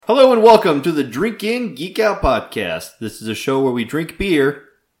Hello and welcome to the Drink In, Geek Out podcast. This is a show where we drink beer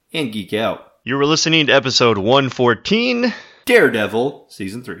and geek out. You were listening to episode 114. Daredevil,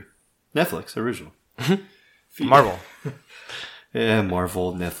 Season 3. Netflix, original. Marvel. Yeah,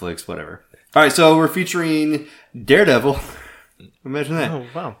 Marvel, Netflix, whatever. Alright, so we're featuring Daredevil. Imagine that. Oh,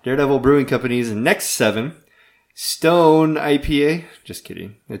 wow. Daredevil Brewing Company's Next 7. Stone IPA. Just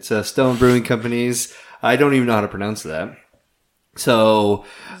kidding. It's Stone Brewing Company's. I don't even know how to pronounce that. So,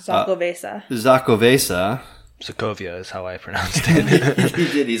 Zacovesa. Zacovesa. Sokovia is how I pronounced it. He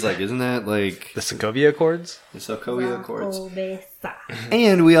did. He's like, isn't that like The Sokovia Accords? the Sokovia Accords? Zacovesa.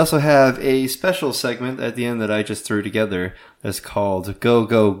 And we also have a special segment at the end that I just threw together that's called Go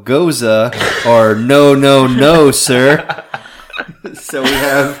Go Goza or No No No Sir. So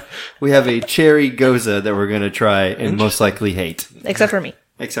we have a cherry goza that we're gonna try and most likely hate. Except for me.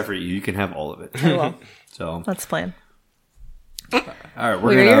 Except for you can have all of it. I will. So That's the plan. all right,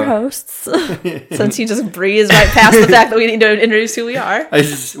 We're your hosts. Since you just breezed right past the fact that we need to introduce who we are.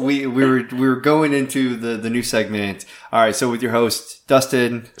 we were going into the new segment. All right, so with your host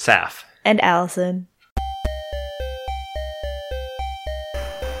Dustin, Saf. And Allison.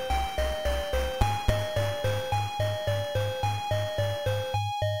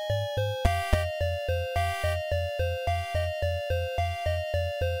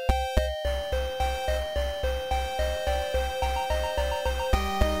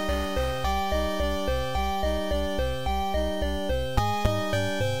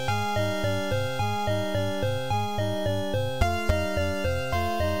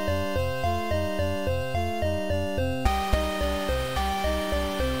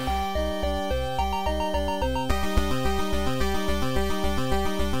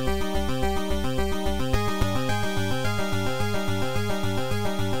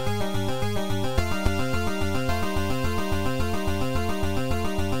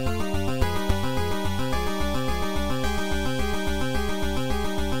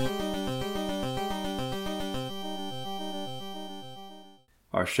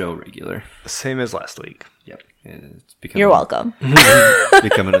 our show regular. Same as last week. Yep, it's becoming, You're welcome.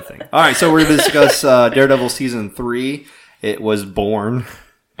 becoming a thing. All right, so we're going to discuss Daredevil Season 3. It was born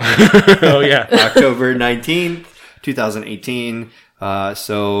Oh, yeah. October 19th, 2018.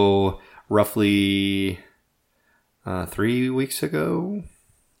 So roughly 3 weeks ago.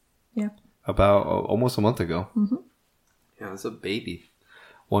 Yeah. About almost a month ago. Mm-hmm. Yeah, it's a baby.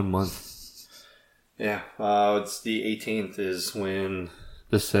 1 month. Yeah, it's the 18th is when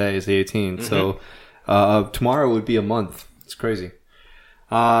today is the 18th. So tomorrow would be a month. It's crazy.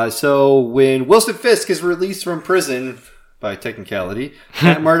 So when Wilson Fisk is released from prison, by technicality,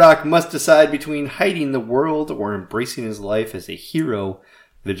 Matt Murdock must decide between hiding the world or embracing his life as a hero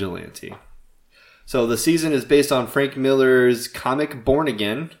vigilante. So the season is based on Frank Miller's comic Born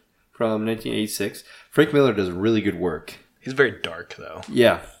Again from 1986. Frank Miller does really good work. He's very dark, though.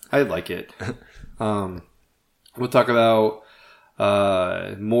 Yeah, I like it. We'll talk about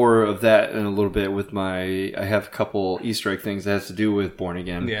more of that in a little bit with I have a couple Easter egg things that has to do with Born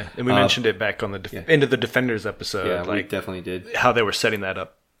Again. Yeah, and we mentioned it back on the end of the Defenders episode. Yeah, we like definitely did. how they were setting that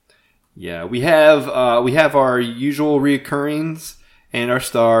up. Yeah, we have our usual reoccurrings and our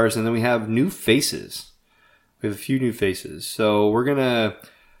stars, and then we have new faces. We have a few new faces. So we're gonna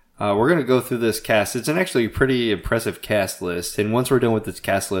go through this cast. It's an actually pretty impressive cast list. And once we're done with this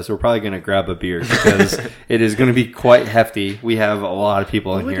cast list, we're probably going to grab a beer because it is going to be quite hefty. We have a lot of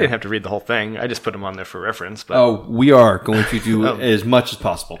people in We here. didn't have to read the whole thing. I just put them on there for reference. But We are going to do as much as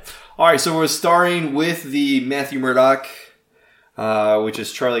possible. All right, so we're starring with the Matthew Murdock, which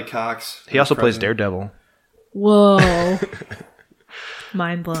is Charlie Cox. he also plays Daredevil. Whoa.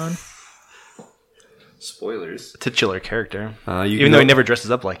 Mind blown. Spoilers. Titular character. Even though he never dresses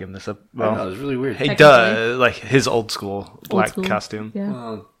up like him. I know, it was really weird. He does. Like his old school black school. costume.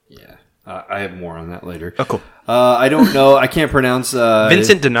 Yeah. Yeah. I have more on that later. Oh, cool. I don't know. I can't pronounce...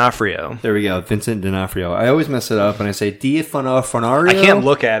 Vincent D'Onofrio. There we go. Vincent D'Onofrio. I always mess it up and I say D'Onofrio. I can't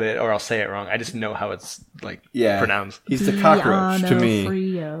look at it or I'll say it wrong. I just know how it's pronounced. He's the cockroach to me.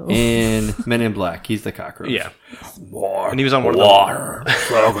 D'Onofrio. And Men in Black. He's the cockroach. Yeah. Water. And he was on one of Water.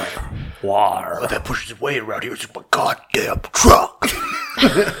 Water. that pushes his weight around here. It's my goddamn truck.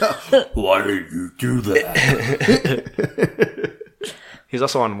 Why did you do that? He's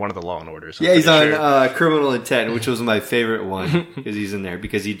also on one of the Law and Orders. Yeah, he's on Criminal Intent, which was my favorite one because he's in there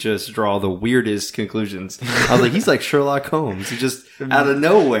because he just draw the weirdest conclusions. I was like, he's like Sherlock Holmes. He just out of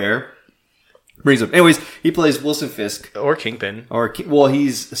nowhere brings up. Anyways, he plays Wilson Fisk or Kingpin. Well,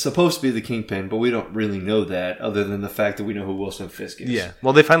 he's supposed to be the Kingpin, but we don't really know that other than the fact that we know who Wilson Fisk is. Yeah.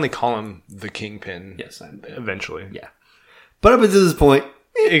 Well, they finally call him the Kingpin. Yes, eventually. Yeah. But up until this point,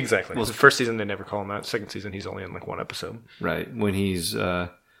 Exactly. Well, the first season they never call him that. Second season he's only in like one episode. Right, when he's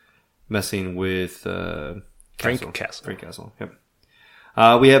messing with Frank Castle. Frank Castle. Yep.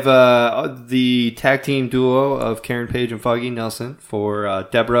 We have the tag team duo of Karen Page and Foggy Nelson for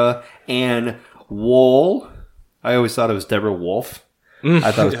Deborah and Wool. I always thought it was Deborah Wolf.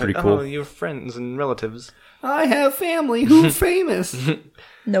 I thought it was pretty cool. Oh, your friends and relatives. I have family who famous.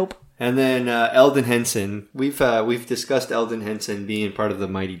 Nope. And then Eldon Henson. We've discussed Eldon Henson being part of the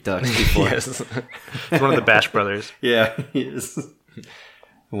Mighty Ducks before. Yes. He's one of the Bash brothers. Yeah, he is.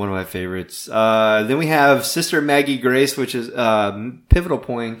 One of my favorites. Then we have Sister Maggie Grace, which is pivotal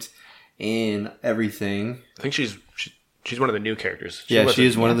point in everything. I think she's one of the new characters. She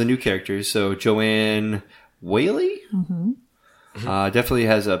is one of the new characters. So Joanne Whaley definitely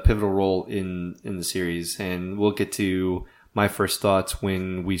has a pivotal role in the series, and we'll get to my first thoughts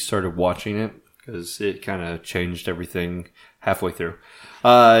when we started watching it because it kind of changed everything halfway through.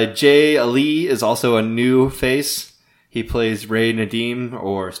 Jay Ali is also a new face. He plays Ray Nadeem,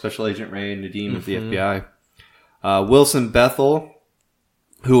 or Special Agent Ray Nadeem of the FBI. Wilson Bethel,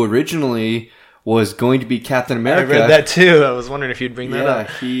 who originally was going to be Captain America. I read that too. I was wondering if you'd bring that up.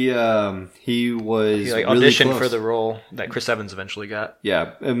 He was He really auditioned close for the role that Chris Evans eventually got.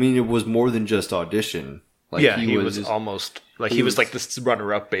 Yeah, I mean, it was more than just audition. Like, he was almost like he was like this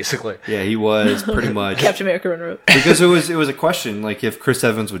runner-up, basically. Yeah, he was pretty much Captain America runner-up. because it was a question like if Chris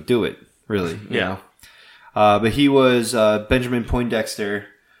Evans would do it. Really, you know? But he was Benjamin Poindexter,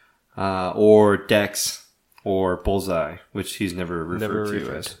 or Dex, or Bullseye, which he's never referred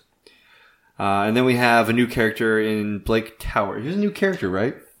to as. And then we have a new character in Blake Tower. He was a new character,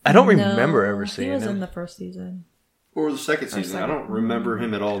 right? I don't remember ever seeing him. He was in the first season. Or the second season. I don't remember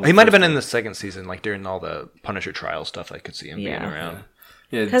him at all. He might have been in the second season, like during all the Punisher trial stuff. I could see him being around.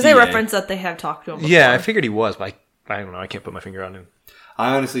 Yeah, because they reference that they have talked to him before. Yeah, I figured he was, but I don't know. I can't put my finger on him.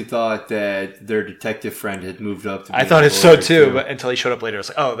 I honestly thought that their detective friend had moved up to be I thought it so too, but until he showed up later, I was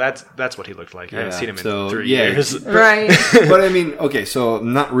like, oh, that's what he looked like. I haven't seen him in 3 years. Right. But I mean, okay, so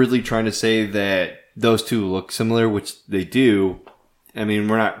I'm not really trying to say that those two look similar, which they do. I mean,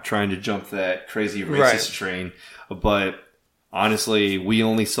 we're not trying to jump that crazy racist train, but honestly, we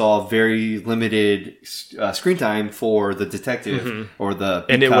only saw very limited screen time for the detective or the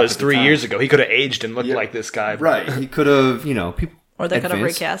and it was 3 years ago. He could have aged and looked like this guy, right? He could have, people. Or they could have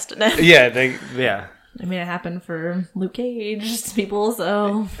recast it. Yeah. I mean, it happened for Luke Cage people,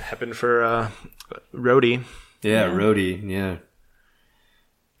 so it happened for Rhodey. Yeah, Rhodey. Yeah.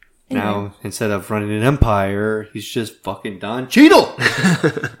 Now, instead of running an empire, he's just fucking Don Cheadle.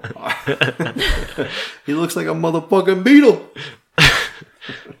 He looks like a motherfucking beetle.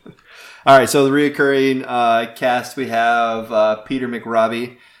 All right, so the reoccurring cast, we have Peter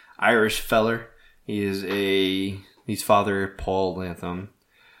McRobbie, Irish feller. He's Father Paul Lantham.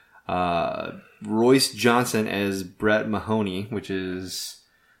 Royce Johnson as Brett Mahoney, which is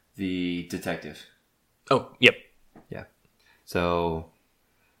the detective. Oh, yep. Yeah. So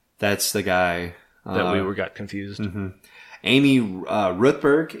that's the guy that we got confused. Mm-hmm. Amy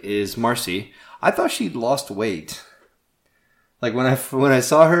Ruthberg is Marcy. I thought she'd lost weight. Like when I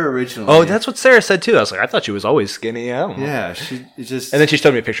saw her originally. Oh, that's what Sarah said too. I was like, I thought she was always skinny. Yeah, she just. And then she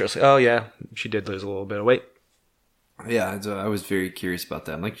showed me a picture. I was like, oh yeah, she did lose a little bit of weight. Yeah, so I was very curious about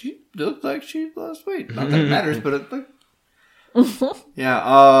that. I'm like, she looks like she lost weight. Not that it matters, but it, like.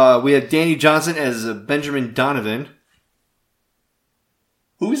 Yeah, we have Danny Johnson as Benjamin Donovan.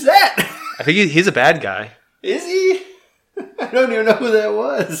 Who's that? I think he's a bad guy. Is he? I don't even know who that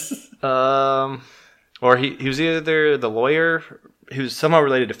was. Or he was either the lawyer. He was somehow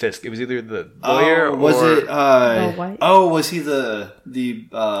related to Fisk. It was either the lawyer or was it? White? Oh, was he the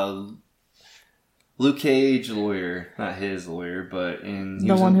Luke Cage lawyer? Not his lawyer, but he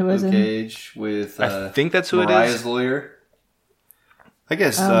was in Luke Cage with. I think that's who Mariah's it is. Lawyer. I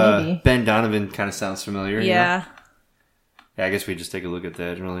guess Ben Donovan kind of sounds familiar. Yeah. Yeah, I guess we just take a look at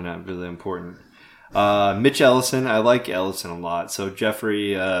that. It's really not really important. Mitch Ellison. I like Ellison a lot. So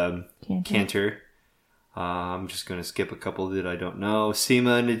Jeffrey Cantor. I'm just going to skip a couple that I don't know.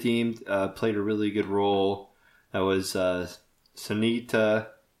 Seema Nadeem played a really good role. That was Sunita.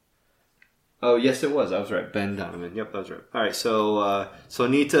 Oh, yes, it was. I was right. Ben Donovan. Yep, that was right. All right, so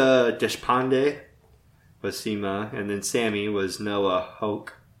Sonita Deshpande was Seema, and then Sammy was Noah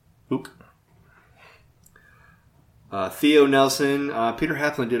Hook. Theo Nelson. Peter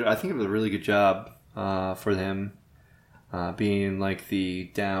Hathland did, I think, it was a really good job for him. Being like the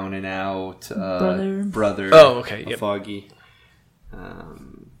down and out brother oh, okay, yep. Foggy.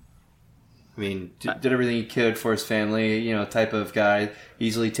 I mean, did everything he could for his family. You know, type of guy,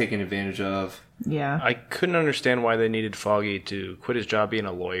 easily taken advantage of. Yeah. I couldn't understand why they needed Foggy to quit his job being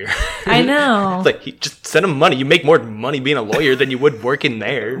a lawyer. I know. Like, he just send him money. You make more money being a lawyer than you would working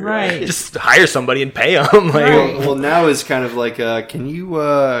there. Right. Just hire somebody and pay them. Like, Right. Well, now it's kind of like, can you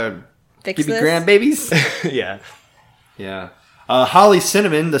Fix give me this? grandbabies? yeah. Yeah. Holly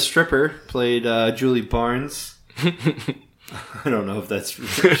Cinnamon, the stripper, played Julie Barnes. I don't know if that's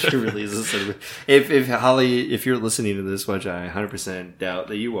she really is a stripper. If Holly, if you're listening to this, which I 100% doubt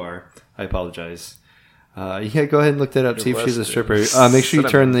that you are, I apologize. Yeah, go ahead and look that up. See if she's a stripper. Make sure you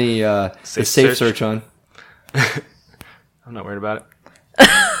turn the safe search on. I'm not worried about it.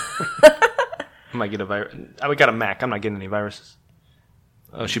 I might get a virus. We got a Mac. I'm not getting any viruses.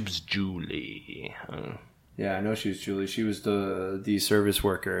 Oh, she was Julie. Yeah, I know she was Julie. She was the service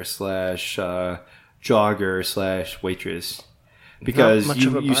worker / jogger / waitress. Because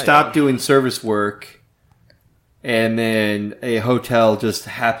you stopped doing service work, and then a hotel just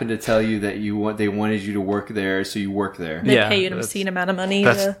happened to tell you that they wanted you to work there, so you work there. They pay you an obscene amount of money.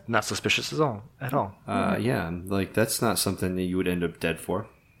 That's not suspicious at all. Yeah, like that's not something that you would end up dead for.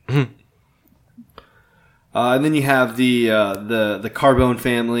 Mm-hmm. And then you have the Carbone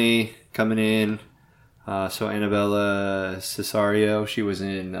family coming in. So Annabella Cesario, she was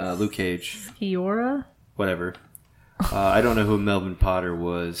in Luke Cage. Kiora? Whatever. I don't know who Melvin Potter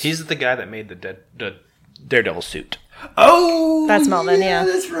was. He's the guy that made the Daredevil suit. Oh! That's Melvin, yeah.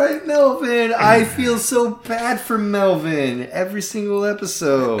 That's right, Melvin. I feel so bad for Melvin every single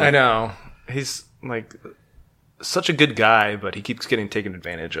episode. I know. He's like such a good guy, but he keeps getting taken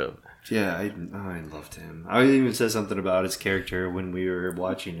advantage of. Yeah, I loved him. I even said something about his character when we were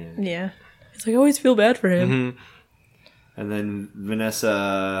watching it. Yeah. It's like, I always feel bad for him. Mm-hmm. And then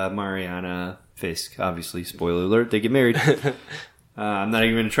Vanessa Mariana Fisk, obviously, spoiler alert, they get married. I'm not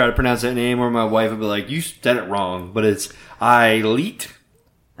even going to try to pronounce that name, or my wife will be like, you said it wrong. But it's Eilit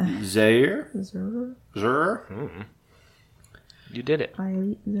Zaire. Zer. You did it.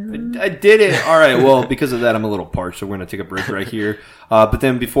 I did it. All right. Well, because of that, I'm a little parched, so we're going to take a break right here. But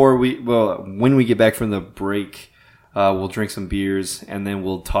then when we get back from the break, we'll drink some beers, and then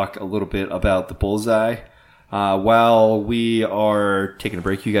we'll talk a little bit about the Bullseye. While we are taking a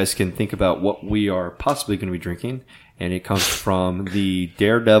break, you guys can think about what we are possibly going to be drinking. And it comes from the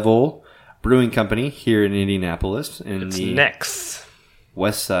Daredevil Brewing Company here in Indianapolis. It's Next.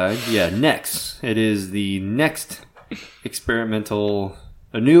 West Side. Yeah, Next. It is the next new experimental,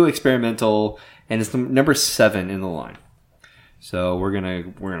 and it's the number 7 in the line. So we're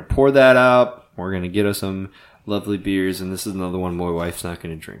gonna pour that out. We're gonna get us some lovely beers, and this is another one my wife's not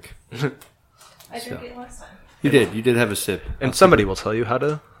gonna drink. I drank it last time. You did have a sip, and somebody will tell you how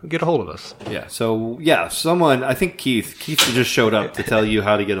to get a hold of us. Yeah. So yeah, someone. I think Keith just showed up to tell you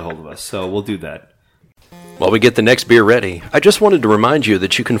how to get a hold of us. So we'll do that. While we get the next beer ready, I just wanted to remind you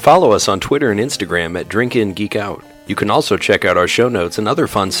that you can follow us on Twitter and Instagram at DrinkInGeekOut. You can also check out our show notes and other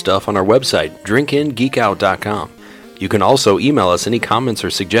fun stuff on our website, drinkingeekout.com. You can also email us any comments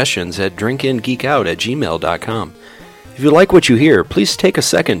or suggestions at drinkingeekout@gmail.com. If you like what you hear, please take a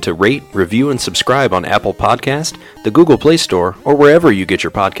second to rate, review, and subscribe on Apple Podcast, the Google Play Store, or wherever you get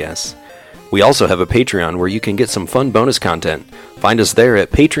your podcasts. We also have a Patreon where you can get some fun bonus content. Find us there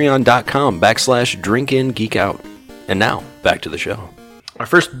at patreon.com/drinkingeekout. And now, back to the show. Our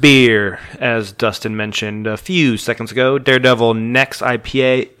first beer, as Dustin mentioned a few seconds ago, Daredevil Next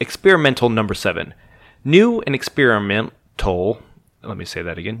IPA Experimental Number 7. New and experimental, let me say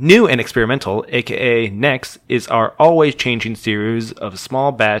that again. New and experimental, aka Next, is our always changing series of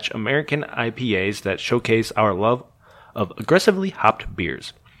small batch American IPAs that showcase our love of aggressively hopped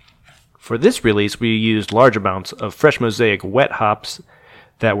beers. For this release, we used large amounts of fresh Mosaic wet hops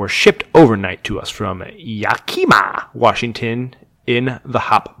that were shipped overnight to us from Yakima, Washington, in the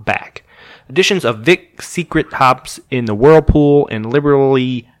hop bag. Additions of Vic Secret hops in the Whirlpool and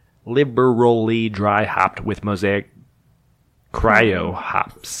liberally dry hopped with Mosaic Cryo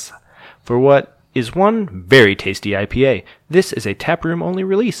hops. For what is one very tasty IPA, this is a taproom only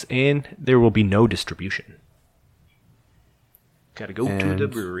release, and there will be no distribution. Gotta go to the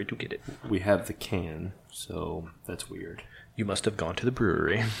brewery to get it. We have the can, so that's weird. You must have gone to the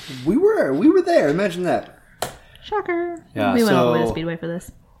brewery. We were there. Imagine that. Shocker. Yeah, We went all the way to Speedway for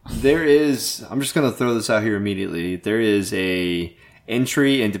this. There is, I'm just going to throw this out here immediately. There is a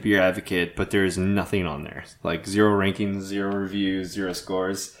entry into Beer Advocate, but there is nothing on there. Like 0 rankings, 0 reviews, 0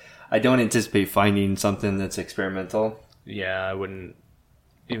 scores. I don't anticipate finding something that's experimental. Yeah, I wouldn't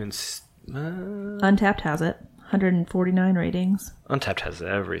even... Untapped has it. 149 ratings. Untapped has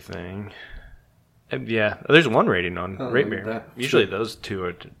everything. Yeah, there's one rating on Rate Beer. Usually those two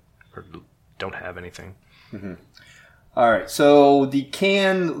are don't have anything. All right, so the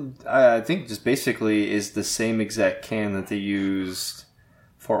can, I think, just basically is the same exact can that they used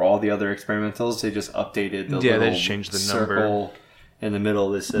for all the other experimentals. They just updated the little they just changed the circle in the middle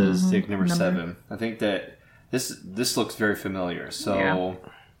that says stick number 7. I think that this looks very familiar, so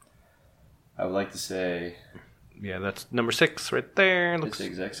I would like to say... Yeah, that's number 6 right there. It's the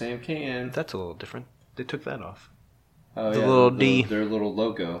exact same can. That's a little different. They took that off. Oh, the little D. Their little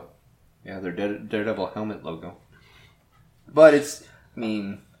logo. Yeah, their Daredevil helmet logo. But it's,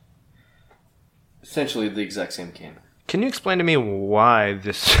 essentially the exact same can. Can you explain to me why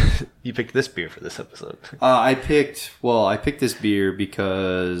you picked this beer for this episode? I picked this beer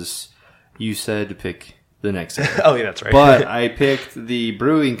because you said to pick the next one. Oh, yeah, that's right. But I picked the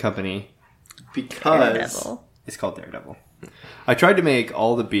brewing company because Daredevil. It's called Daredevil. I tried to make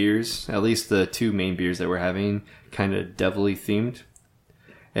all the beers, at least the 2 main beers that we're having, kind of devilly themed.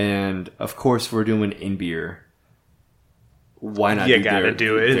 And, of course, we're doing in beer. Why not? You gotta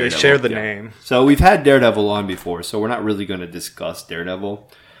do it. They share the name. So we've had Daredevil on before, so we're not really going to discuss Daredevil.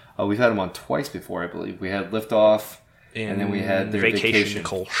 We've had him on twice before, I believe. We had Liftoff, and then we had their Vacation.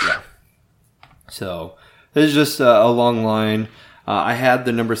 Yeah. So this is just a long line. I had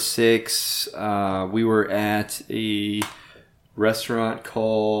the number 6. We were at a restaurant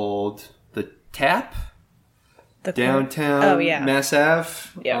called The Tap. Downtown Mass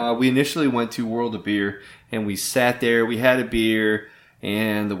Ave. Yeah. We initially went to World of Beer, and we sat there. We had a beer,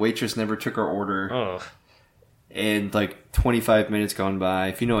 and the waitress never took our order. Oh. And 25 minutes gone by.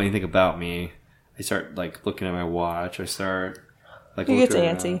 If you know anything about me, I start looking at my watch. I start you get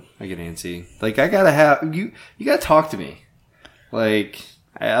antsy. I get antsy. I gotta have you. You gotta talk to me. I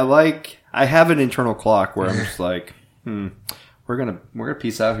have an internal clock where I'm just we're gonna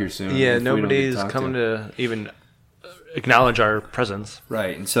peace out here soon. Yeah, nobody's coming to even acknowledge our presence.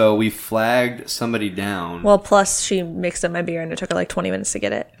 Right, and so we flagged somebody down. Well, plus she mixed up my beer and it took her 20 minutes to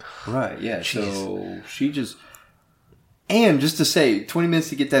get it. Right, yeah. Jeez. So she just... And just to say, 20 minutes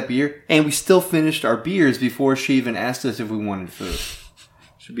to get that beer, and we still finished our beers before she even asked us if we wanted food.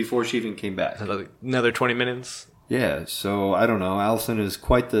 Before she even came back. Another 20 minutes? Yeah, so I don't know. Allison is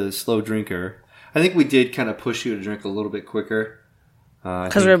quite the slow drinker. I think we did kind of push you to drink a little bit quicker.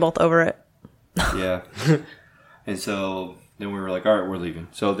 Because we were both over it. Yeah. And so then we were like, all right, we're leaving.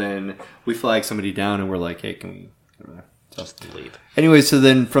 So then we flagged somebody down and we're like, hey, can we go there? Just leave. Anyway, so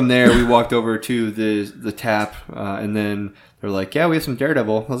then from there we walked over to the tap, and then they're like, yeah, we have some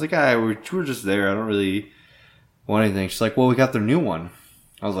Daredevil. I was like, we're just there. I don't really want anything. She's like, well, we got their new one.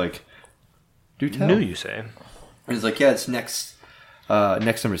 I was like, do tell. New, you say? And he's like, yeah, it's next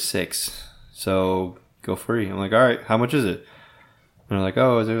number 6. So go free. I'm like, all right, how much is it? And they're like,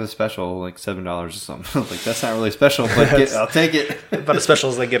 oh, it was a special, $7 or something. I was like, that's not really special, but I'll take it. About as special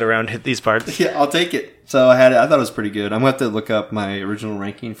as they get around these parts. Yeah, I'll take it. So I thought it was pretty good. I'm going to have to look up my original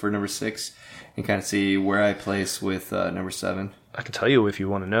ranking for number 6 and kind of see where I place with number 7. I can tell you if you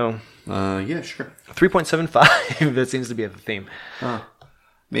want to know. Yeah, sure. 3.75. That seems to be a theme.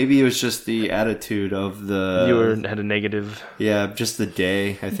 Maybe it was just the attitude of the... You had a negative... Yeah, just the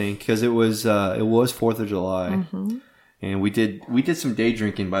day, I think. Because it was 4th of July. Mm-hmm. And we did some day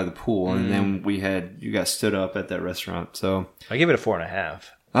drinking by the pool. And then you got stood up at that restaurant. So I gave it a 4.5.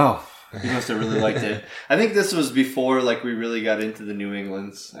 Oh, you must have really liked it. I think this was before we really got into the New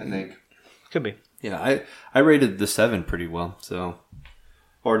Englands, I think. Could be. Yeah, I rated the 7 pretty well. So,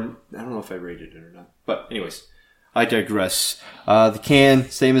 or I don't know if I rated it or not. But anyways... I digress. The can,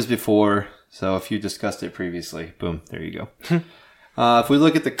 same as before. So if you discussed it previously, boom, there you go. If we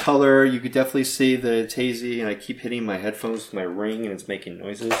look at the color, you could definitely see that it's hazy. And I keep hitting my headphones with my ring and it's making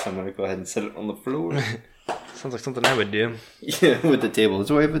noises. So I'm going to go ahead and set it on the floor. Sounds like something I would do. Yeah, with the table. That's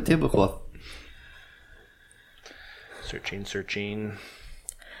why I have a tablecloth. Searching.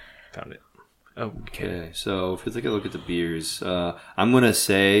 Found it. Okay, so if we take a look at the beers, I'm going to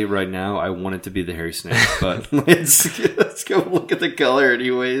say right now I want it to be the Hairy Snake, but let's go look at the color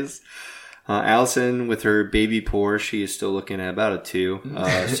anyways. Allison, with her baby pour, she is still looking at about a 2.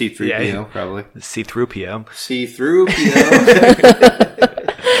 C3PO, probably. C3PO.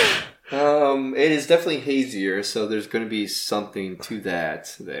 It is definitely hazier, so there's going to be something to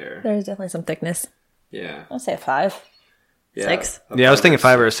that there. There's definitely some thickness. Yeah. I'll say a 5. Yeah. 6. Yeah, I was thinking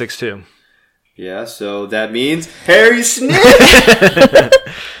 5 or a 6 too. Yeah, so that means Hairy Snake!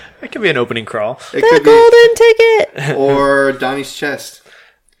 That could be an opening crawl. The golden ticket! Or Donnie's chest.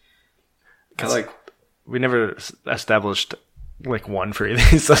 We never established one for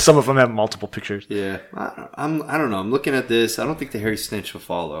these, so some of them have multiple pictures. Yeah, I don't know. I'm looking at this. I don't think the Hairy Snitch will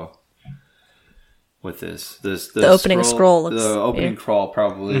follow. with this. The opening scroll looks... The opening crawl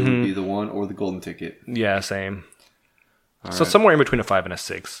probably would be the one, or the golden ticket. Yeah, same. So somewhere in between a 5 and a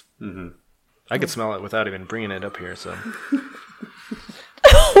 6. Mm-hmm. I could smell it without even bringing it up here. So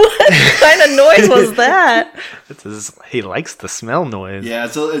What kind of noise was that? He likes the smell noise. Yeah,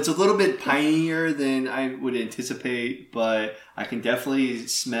 it's a little bit pineier than I would anticipate, but I can definitely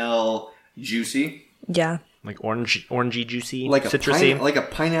smell juicy. Yeah. Like orangey juicy, like citrusy. Like a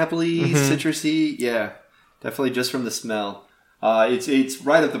pineapple-y, citrusy. Yeah, definitely just from the smell. It's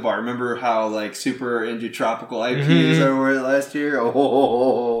right up the bar. Remember how like super into tropical IPAs I were last year?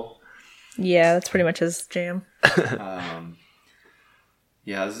 Oh. Yeah, that's pretty much his jam.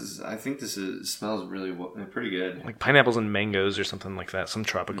 Yeah, I think this smells really pretty good. Like pineapples and mangoes or something like that. Some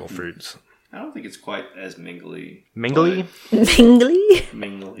tropical fruits. I don't think it's quite as mingly. Mingly? Mingly?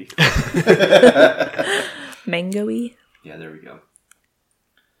 Mingly. Mango-y? Yeah, there we go.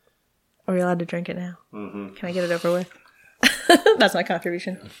 Are we allowed to drink it now? Mm-hmm. Can I get it over with? That's my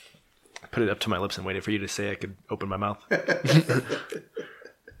contribution. I put it up to my lips and waited for you to say I could open my mouth. Did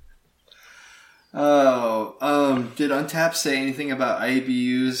Untappd say anything about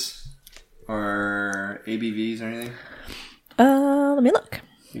IBUs or ABVs or anything? Let me look.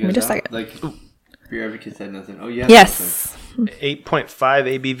 Give me just a second. Like, Beer Advocates had nothing. Oh, yeah. Yes. 8.5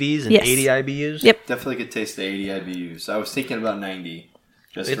 ABVs and 80 IBUs? Yep. Definitely could taste the 80 IBUs. I was thinking about 90.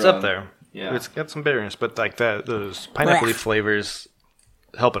 It's up there. Yeah. It's got some bitterness, but like those pineapple flavors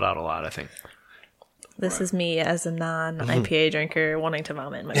help it out a lot, I think. This is me as a non-IPA drinker wanting to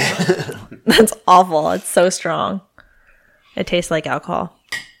vomit in my mouth. That's awful. It's so strong. It tastes like alcohol.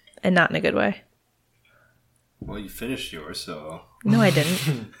 And not in a good way. Well, you finished yours, so... No, I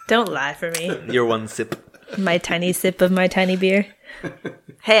didn't. Don't lie for me. Your one sip. My tiny sip of my tiny beer.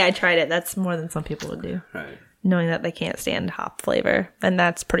 Hey, I tried it. That's more than some people would do. Right. Knowing that they can't stand hop flavor. And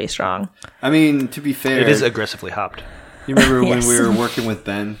that's pretty strong. I mean, to be fair... It is aggressively hopped. You remember Yes. when we were working with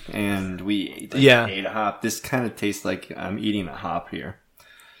Ben and we ate a hop? This kind of tastes like I'm eating a hop here.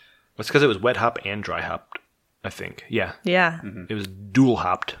 It's because it was wet hop and dry hopped, I think. Yeah. Yeah. It was dual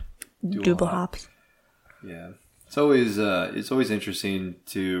hopped. Double hops. Yeah. It's always interesting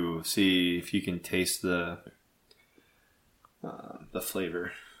to see if you can taste the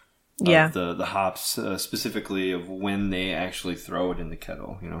flavor. Yeah. Of the hops, specifically of when they actually throw it in the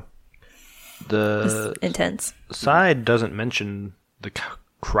kettle, you know. The It's intense. side doesn't mention the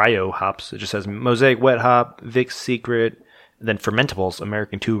cryo hops. It just says Mosaic Wet Hop, Vic's Secret, and then fermentables,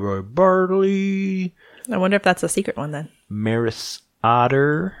 American Two-Row Barley, I wonder if that's a secret one then. Maris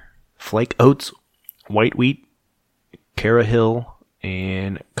Otter, Flake Oats, White Wheat, Cara Hill,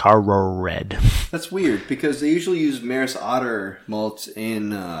 and Caro Red. That's weird because they usually use Maris Otter malts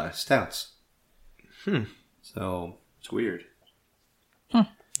in stouts. So it's weird.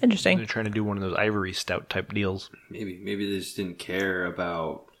 Interesting. They're trying to do one of those ivory stout type deals. Maybe they just didn't care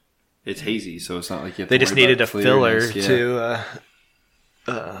about. It's hazy, so it's not like you have They to just worry needed a about filler flavors.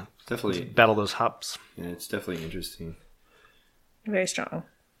 to Definitely. battle those hops. Yeah, it's definitely interesting. Very strong.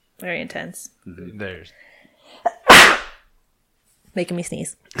 Very intense. There's. Making me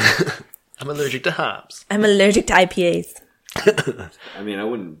sneeze. I'm allergic to hops. I'm allergic to IPAs. I mean, I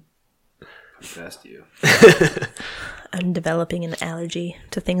wouldn't put it past you. I'm developing an allergy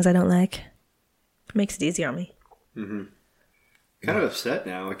to things I don't like. It makes it easier on me. Kind of upset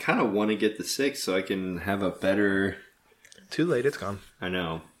now. I kind of want to get the 6 so I can have a better... Too late, it's gone. I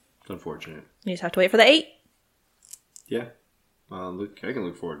know. It's unfortunate. You just have to wait for the 8. Yeah. Well, I can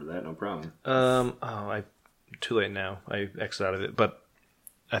look forward to that. No problem. Too late now. I exited out of it, but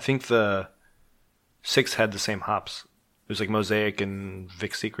I think the 6 had the same hops. It was like Mosaic and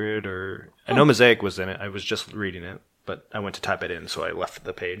Vic's Secret, or I know Mosaic was in it. I was just reading it, but I went to type it in, so I left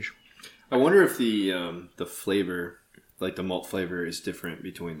the page. I wonder if the flavor, like the malt flavor, is different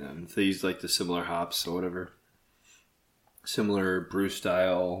between them. If they use like the similar hops or whatever, similar brew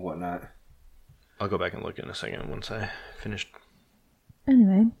style, whatnot. I'll go back and look in a second once I finished.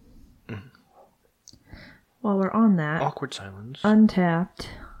 Anyway. While we're on that, Awkward silence. Untapped.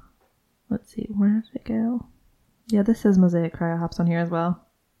 Let's see, where did it go? Yeah, this says Mosaic Cryo Hops on here as well.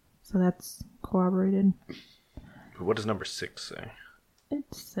 So that's corroborated. What does number 6 say? It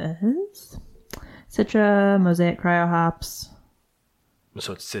says Citra, Mosaic Cryo Hops.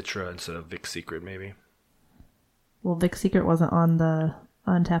 So it's Citra instead of Vic's Secret, maybe. Well, Vic's Secret wasn't on the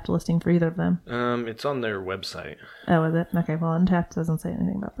Untapped listing for either of them. It's on their website. Oh, is it? Okay, well, Untapped doesn't say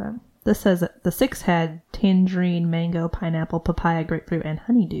anything about that. This says that the 6 had tangerine, mango, pineapple, papaya, grapefruit, and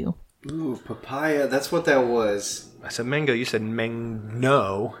honeydew. Ooh, papaya. That's what that was. I said mango. You said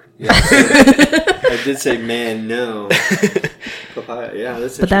mango. Yeah, I did say man, no. Papaya, yeah,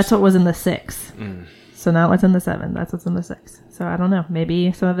 But that's what was in the 6. So now what's in the 7. That's what's in the 6. So I don't know.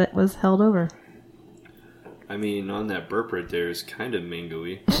 Maybe some of it was held over. I mean, on that burp right there is kind of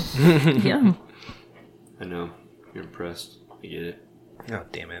mango-y. Yum. I know. You're impressed. I get it. Oh,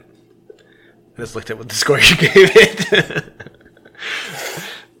 damn it. I just looked at what the score you gave it.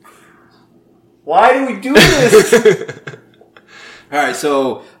 Why do we do this? All right,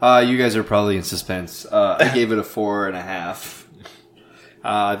 so you guys are probably in suspense. I gave it a 4.5.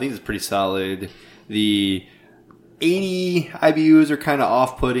 I think it's pretty solid. The 80 IBUs are kind of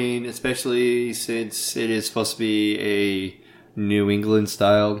off-putting, especially since it is supposed to be a New England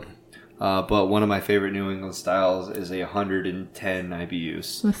style. But one of my favorite New England styles is a 110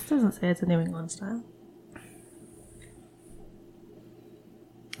 IBUs. This doesn't say it's a New England style.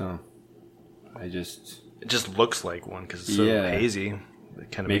 Oh, It just looks like one because it's so hazy.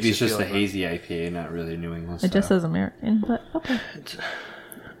 It kind of maybe it's just a hazy IPA, not really a New England style. It just says American, but okay.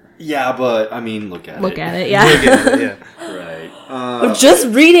 Yeah, but I mean, look at it. Look at it, yeah. Right. I'm just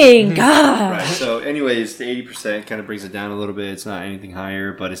reading. God. Right. So, anyways, the 80% kind of brings it down a little bit. It's not anything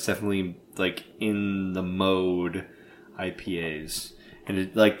higher, but it's definitely like in the mode IPAs, and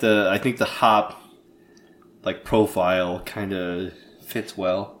it, like I think the hop like profile kind of fits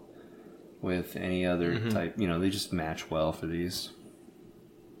well with any other type. You know, they just match well for these.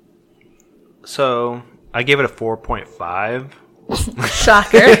 So I gave it a 4.5.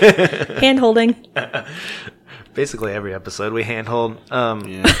 Shocker. Hand holding. Basically every episode we handhold.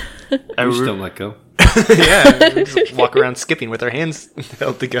 Yeah. I just don't let go. Yeah, we just walk around skipping with our hands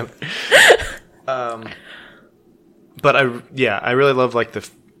held together. But I really love like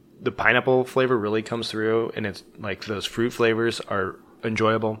the pineapple flavor really comes through, and it's like those fruit flavors are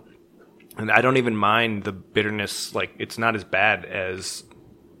enjoyable, and I don't even mind the bitterness. Like it's not as bad as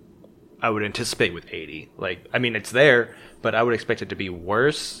I would anticipate with 80. Like I mean it's there, but I would expect it to be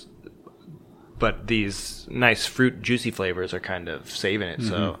worse. But these nice fruit juicy flavors are kind of saving it.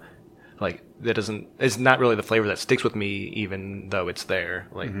 So like it's not really the flavor that sticks with me even though it's there.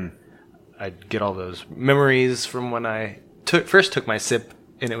 Like I get all those memories from when I first took my sip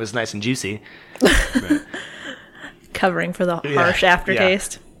and it was nice and juicy. Right. Covering for the harsh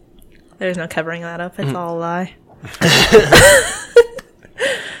aftertaste. Yeah. There's no covering that up. It's all a lie.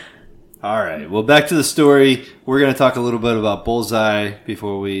 All right. Well, back to the story. We're going to talk a little bit about Bullseye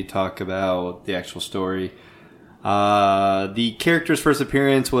before we talk about the actual story. The character's first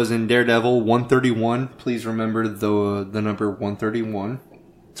appearance was in Daredevil 131. Please remember the number 131.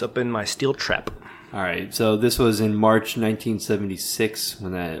 It's up in my steel trap. All right. So this was in March 1976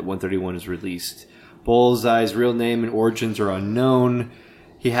 when that 131 is released. Bullseye's real name and origins are unknown.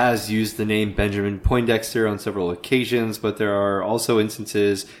 He has used the name Benjamin Poindexter on several occasions, but there are also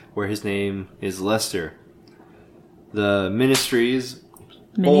instances where his name is Lester. The Ministries...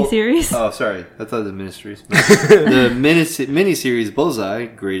 Miniseries? Oh, sorry. I thought the Ministries. The miniseries Bullseye,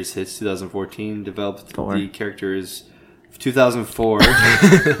 Greatest Hits 2014, developed the characters 2004.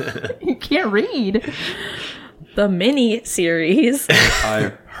 You can't read. The mini-series.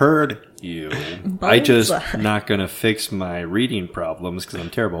 I heard you. I just not going to fix my reading problems because I'm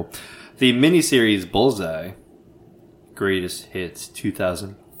terrible. The miniseries Bullseye, Greatest Hits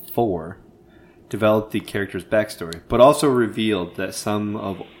 2004, developed the character's backstory, but also revealed that some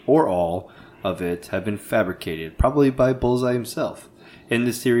of or all of it had been fabricated, probably by Bullseye himself. In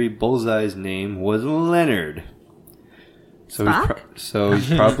the series, Bullseye's name was Leonard. So he's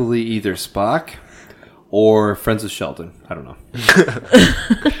probably either Spock or friends with Sheldon. I don't know.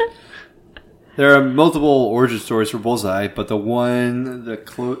 There are multiple origin stories for Bullseye, but the one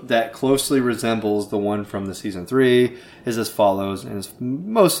that closely resembles the one from the season 3 is as follows, and is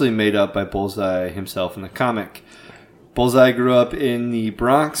mostly made up by Bullseye himself in the comic. Bullseye grew up in the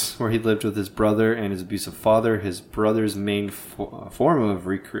Bronx, where he lived with his brother and his abusive father. His brother's main form of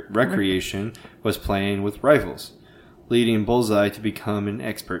recreation was playing with rifles, leading Bullseye to become an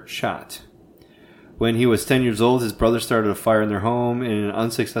expert shot. When he was 10 years old, his brother started a fire in their home in an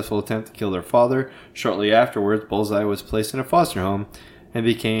unsuccessful attempt to kill their father. Shortly afterwards, Bullseye was placed in a foster home and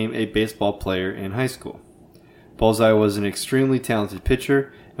became a baseball player in high school. Bullseye was an extremely talented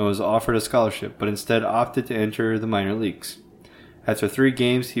pitcher and was offered a scholarship, but instead opted to enter the minor leagues. After 3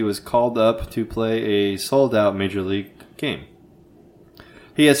 games, he was called up to play a sold-out major league game.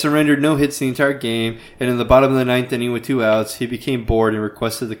 He had surrendered no hits the entire game, and in the bottom of the 9th inning with 2 outs, he became bored and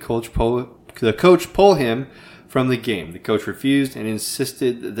requested the coach pull him from the game. The coach refused and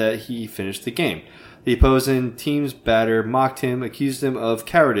insisted that he finish the game. The opposing team's batter mocked him, accused him of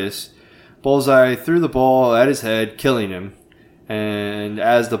cowardice. Bullseye threw the ball at his head, killing him. And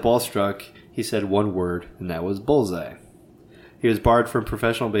as the ball struck, he said one word, and that was bullseye. He was barred from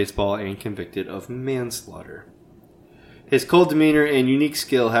professional baseball and convicted of manslaughter. His cold demeanor and unique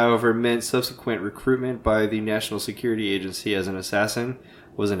skill, however, meant subsequent recruitment by the National Security Agency as an assassin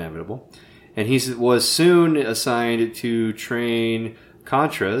was inevitable. And he was soon assigned to train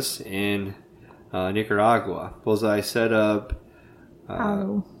Contras in Nicaragua. Bullseye set up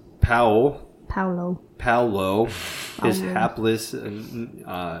Paulo, his hapless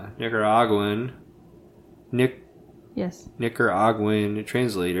Nicaraguan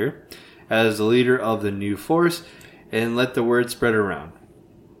translator, as the leader of the new force, and let the word spread around.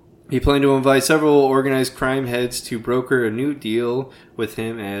 He planned to invite several organized crime heads to broker a new deal with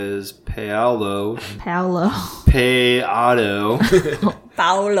him as Paulo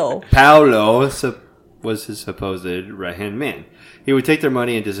was his supposed right-hand man. He would take their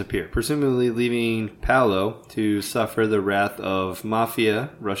money and disappear, presumably leaving Paulo to suffer the wrath of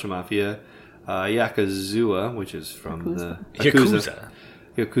Russian mafia, Yakuza, which is from the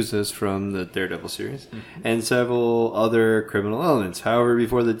Yakuza is from the Daredevil series, and several other criminal elements. However,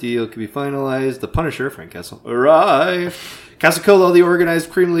 before the deal could be finalized, the Punisher, Frank Castle, arrived. Castle killed all the organized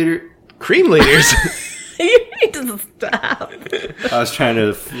cream leaders. You need to stop. I was trying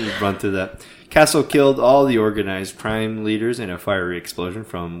to run through that. Castle killed all the organized crime leaders in a fiery explosion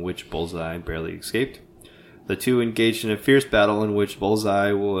from which Bullseye barely escaped. The two engaged in a fierce battle in which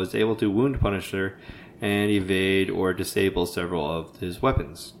Bullseye was able to wound Punisher and evade or disable several of his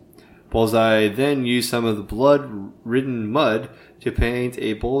weapons. Bullseye then used some of the blood-ridden mud to paint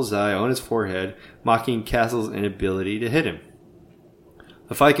a bullseye on his forehead, mocking Castle's inability to hit him.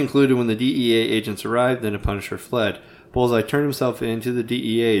 The fight concluded when the DEA agents arrived and the Punisher fled. Bullseye turned himself in to the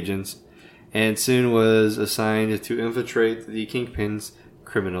DEA agents and soon was assigned to infiltrate the Kingpin's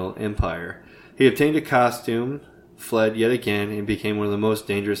criminal empire. He obtained a costume, fled yet again, and became one of the most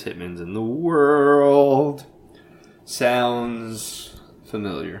dangerous hitmen in the world. Sounds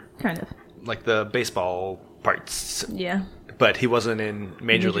familiar. Kind of. Like the baseball parts. Yeah. But he wasn't in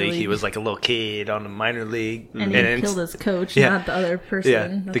Major League. He was like a little kid on a minor league. And he killed his coach, not the other person. Yeah,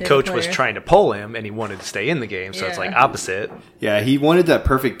 the coach was trying to pull him, and he wanted to stay in the game, so it's like opposite. Yeah, he wanted that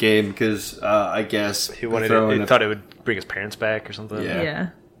perfect game because I guess he thought it would bring his parents back or something. Yeah.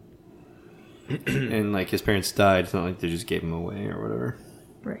 And like his parents died. It's not like they just gave him away or whatever.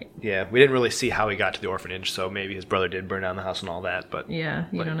 Right. Yeah, we didn't really see how he got to the orphanage, so maybe his brother did burn down the house and all that. But yeah,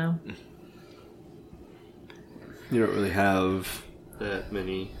 you don't know. You don't really have that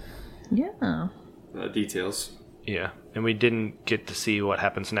many details. Yeah, and we didn't get to see what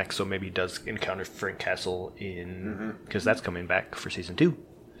happens next, so maybe he does encounter Frank Castle because that's coming back for season 2.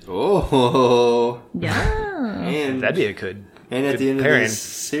 Oh, yeah, and that'd be a good. And at the end of this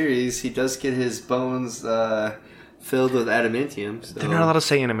series, he does get his bones filled with adamantium. So. They're not allowed to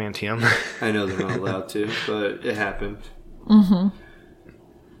say adamantium. I know they're not allowed to, but it happened.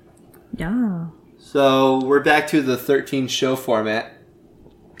 Yeah. So we're back to the 13 show format.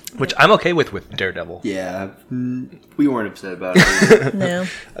 Which I'm okay with Daredevil. Yeah, we weren't upset about it. No.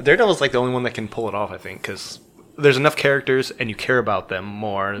 Daredevil's like the only one that can pull it off, I think, because there's enough characters and you care about them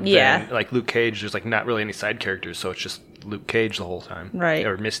more than like Luke Cage. There's like not really any side characters, so it's just Luke Cage the whole time. Right.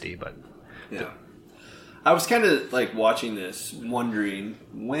 Or Misty, but... Yeah. I was kind of like watching this, wondering,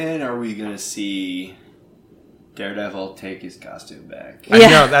 when are we going to see Daredevil take his costume back? Yeah. I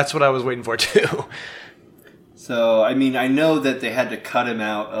know, that's what I was waiting for too. So, I mean, I know that they had to cut him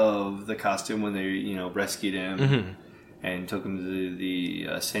out of the costume when they, rescued him and took him to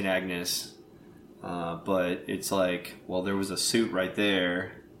the St. Agnes. But it's like, well, there was a suit right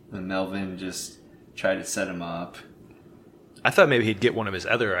there, and Melvin just tried to set him up. I thought maybe he'd get one of his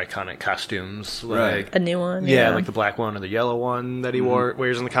other iconic costumes, like a new one. Yeah, like the black one or the yellow one that he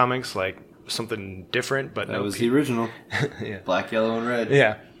wears in the comics, like something different. But that was the original. Yeah, black, yellow, and red.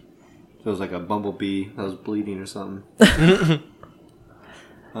 Yeah. It was like a bumblebee that was bleeding or something.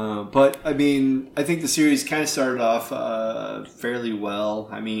 But, I mean, I think the series kind of started off fairly well.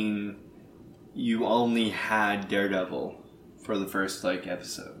 I mean, you only had Daredevil for the first,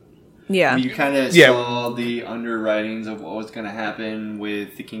 episode. Yeah. You kind of saw the underwritings of what was going to happen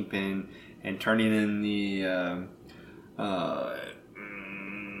with the Kingpin and turning in the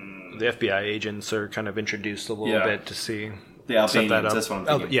FBI agents are kind of introduced a little bit to see... The Albanians, that's what I'm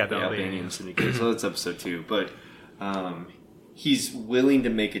thinking. The Albanian syndicate. So that's episode 2. But he's willing to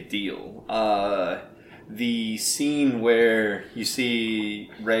make a deal. The scene where you see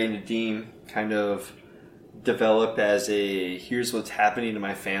Ray and Nadeem kind of develop as a, here's what's happening to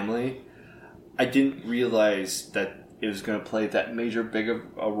my family. I didn't realize that it was going to play that big of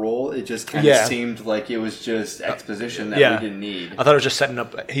a role. It just kind of seemed like it was just exposition that we didn't need. I thought it was just setting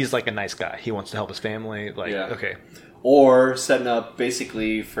up. He's like a nice guy. He wants to help his family. Like, okay. Or setting up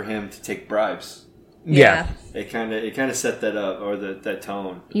basically for him to take bribes. Yeah. It kind of set that up, or that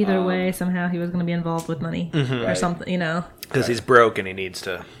tone. Either way, somehow he was going to be involved with money or something, you know. Because he's broke and he wants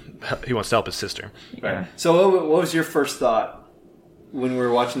to help his sister. Right. So what was your first thought when we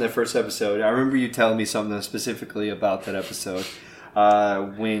were watching that first episode? I remember you telling me something specifically about that episode.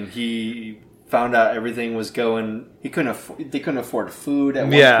 When he found out everything was going, they couldn't afford food at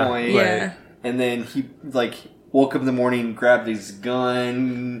one point. Yeah. And then he woke up in the morning, grabbed his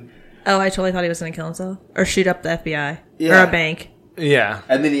gun. Oh, I totally thought he was going to kill himself or shoot up the FBI or a bank. Yeah.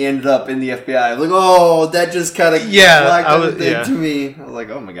 And then he ended up in the FBI. I was like, oh, that just kind of flagged everything to me. I was like,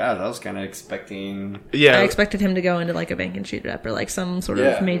 oh my god, I was kind of expecting. Yeah. I expected him to go into like a bank and shoot it up or like some sort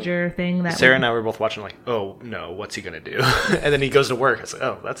of major thing. That Sarah and I were both watching like, oh no, what's he going to do? And then he goes to work. I was like,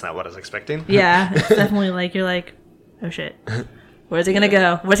 oh, that's not what I was expecting. Yeah, it's definitely like, you're like, oh shit. Where's he going to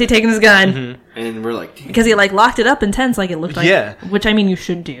go? Where's he taking his gun? Mm-hmm. And we're like... Because he locked it up intense like it looked like. Yeah. Which, I mean, you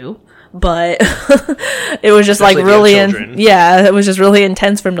should do. But it was just especially really... it was just really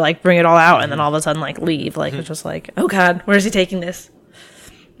intense for him to bring it all out and then all of a sudden leave. It was just like, oh god, where's he taking this?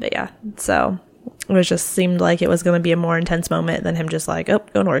 But yeah, so it just seemed like it was going to be a more intense moment than him just going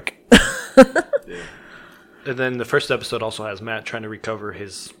to work. And then the first episode also has Matt trying to recover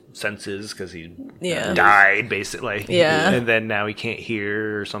his senses because he died basically. Yeah. And then now he can't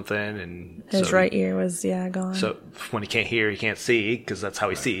hear or something, and his right ear was gone. So when he can't hear, he can't see because that's how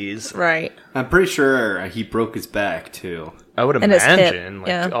he sees. Right. I'm pretty sure he broke his back too. I would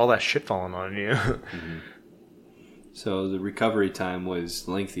imagine all that shit falling on you. Mm-hmm. So the recovery time was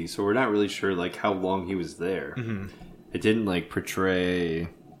lengthy. So we're not really sure how long he was there. Mm-hmm. It didn't portray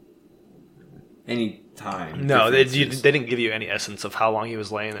any time. No, they didn't give you any essence of how long he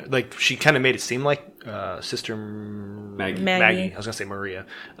was laying there. She kind of made it seem like Sister Maggie. I was gonna say Maria.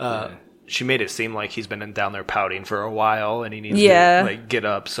 She made it seem like he's been down there pouting for a while and he needs to get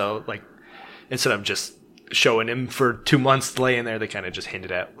up. So instead of just showing him for 2 months laying there, they kind of just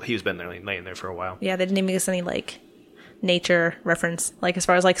hinted at he's been there laying there for a while. Yeah, they didn't even give us any nature reference, as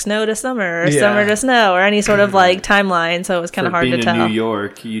far as snow to summer or summer to snow or any sort of timeline, so it was kind of hard to tell. In New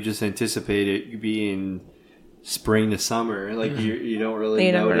York, you just anticipate it being spring to summer. You don't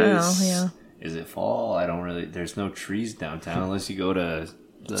really notice. Is it fall? I don't really. There's no trees downtown unless you go to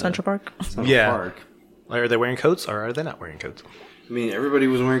Central Park. Park. Are they wearing coats or are they not wearing coats? I mean, everybody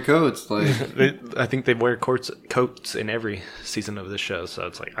was wearing coats. I think they wear coats in every season of this show, so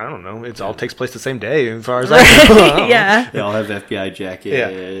it's I don't know. It all takes place the same day, as far as I know. Yeah. They all have FBI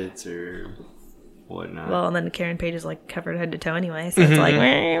jackets or whatnot. Well, and then Karen Page is covered head to toe anyway, so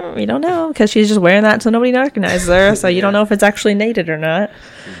it's we don't know because she's just wearing that so nobody recognizes her, so you don't know if it's actually naked or not.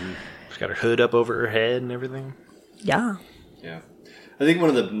 Mm-hmm. She's got her hood up over her head and everything. Yeah. Yeah. I think one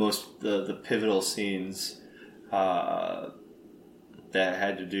of the most the pivotal scenes that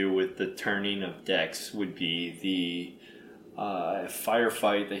had to do with the turning of decks would be the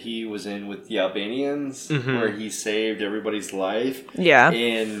firefight that he was in with the Albanians, where he saved everybody's life. Yeah.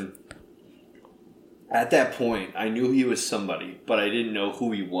 And at that point, I knew he was somebody, but I didn't know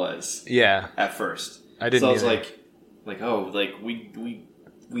who he was. Yeah. At first. I didn't. So I was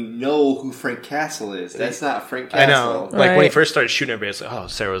we know who Frank Castle is. That's not Frank Castle. I know. When he first started shooting everybody,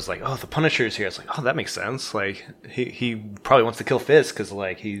 it's Sarah was like, oh, the Punisher's here. It's that makes sense. He probably wants to kill Fisk because the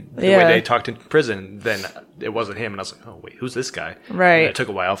way they talked in prison, then it wasn't him. And I was like, oh, wait, who's this guy? Right. And it took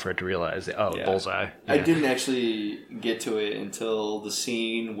a while for it to realize, Bullseye. Yeah. I didn't actually get to it until the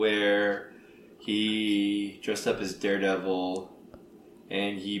scene where he dressed up as Daredevil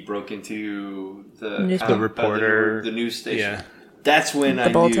and he broke into the reporter, the news station. Yeah. That's when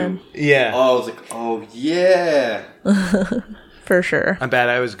I bulletin. Knew. Yeah. Oh, I was like, oh, yeah. For sure. I'm bad.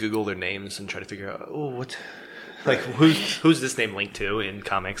 I always Google their names and try to figure out, who's this name linked to in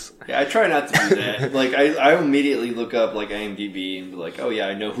comics? Yeah, I try not to do that. I immediately look up, IMDb and be like, oh, yeah,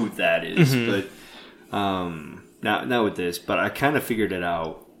 I know who that is. Mm-hmm. But not with this. But I kind of figured it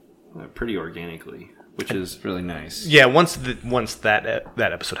out pretty organically, which is really nice. Yeah, once that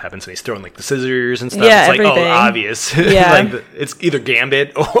episode happens and he's throwing the scissors and stuff, it's everything. Obvious. Yeah. It's either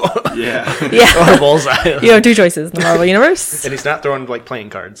Gambit or or Bullseye. You have two choices in the Marvel universe. And he's not throwing playing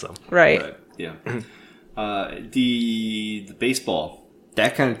cards, so. Right. Yeah. The baseball,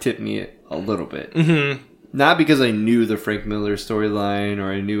 that kind of tipped me a little bit. Mm-hmm. Not because I knew the Frank Miller storyline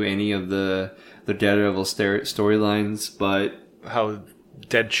or I knew any of the Daredevil storylines, but how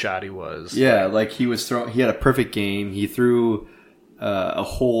dead shot he was. Yeah, he was throwing. He had a perfect game. He threw a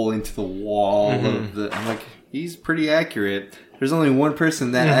hole into the wall of the. I'm like, he's pretty accurate. There's only one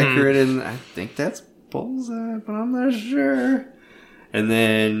person that accurate, and I think that's Bullseye, but I'm not sure. And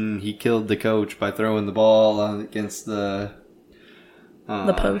then he killed the coach by throwing the ball against the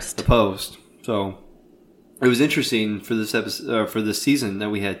post. The post. So it was interesting for this episode, for this season, that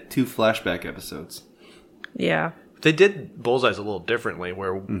we had 2 flashback episodes. Yeah. They did Bullseye's a little differently,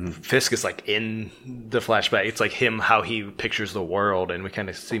 where Fisk is like in the flashback. It's like him, how he pictures the world, and we kind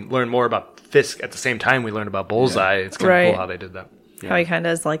of learn more about Fisk at the same time we learn about Bullseye. Yeah. It's kind of cool how they did that. Yeah. How he kind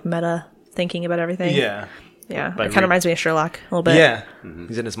of is like meta thinking about everything. Yeah. Yeah. It kind of reminds me of Sherlock a little bit. Yeah.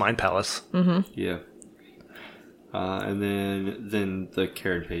 He's in his mind palace. Yeah. And then the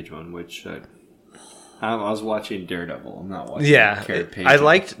Karen Page one, which I was watching Daredevil. I'm not watching Karen Page. I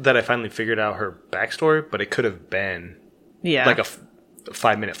liked that I finally figured out her backstory, but it could have been like a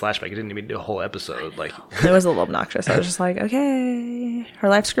 5-minute flashback. It didn't even do a whole episode. Like it was a little obnoxious. I was just like, okay, her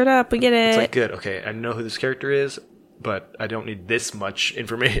life's screwed up. We get it. It's like, good. Okay, I know who this character is, but I don't need this much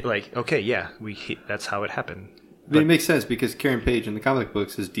information. Like, okay, yeah, that's how it happened. But it makes sense because Karen Page in the comic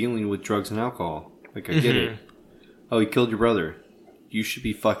books is dealing with drugs and alcohol. Like, I get it. Oh, he killed your brother. You should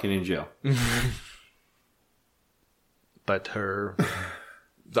be fucking in jail. But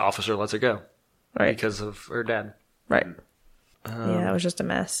the officer lets her go. Right. Because of her dad. Right. Yeah, it was just a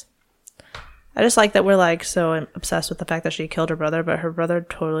mess. I just like that we're like so obsessed with the fact that she killed her brother, but her brother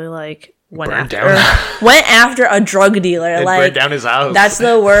totally like went after a drug dealer. And like burned down his house. That's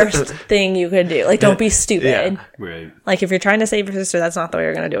the worst thing you could do. Like, don't be stupid. Yeah. Right. Like, if you're trying to save your sister, that's not the way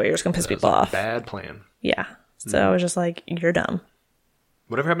you're gonna do it. You're just gonna piss people off. Bad plan. Yeah. So I was just like, you're dumb.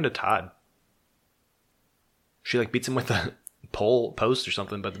 Whatever happened to Todd? She like beats him with a post or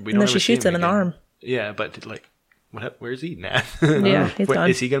something, but we don't. And then she shoots him in the arm. Yeah, but like, where's he now? Yeah, he's done.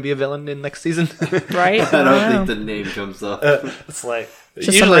 Is he gonna be a villain in next season? Right? I don't think the name comes up. It's like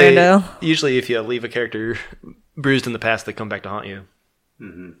just usually if you leave a character bruised in the past, they come back to haunt you.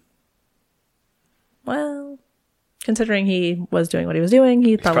 Well, considering he was doing what he was doing,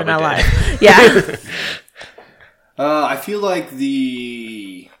 he's probably not alive. Yeah. I feel like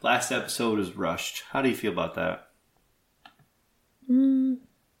the last episode is rushed. How do you feel about that?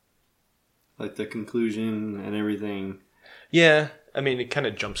 Like the conclusion and everything. Yeah, I mean, it kind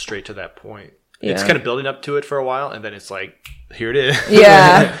of jumps straight to that point. Yeah. It's kind of building up to it for a while, and then it's like, here it is.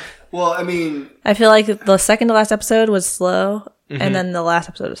 Yeah. Well, I mean, I feel like the second to last episode was slow, and then the last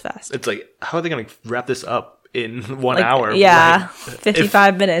episode was fast. It's like, how are they going to wrap this up in 1 hour? Yeah, like,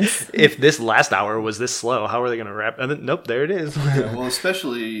 55 minutes. If this last hour was this slow, how are they going to wrap? And then, nope, there it is. Yeah, well,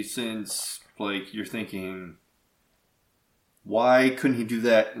 especially since like you're thinking, why couldn't he do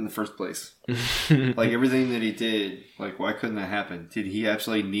that in the first place? Like everything that he did, like why couldn't that happen? Did he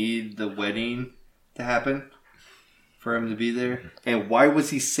actually need the wedding to happen for him to be there? And why was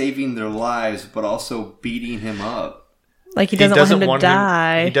he saving their lives but also beating him up? Like he doesn't want him to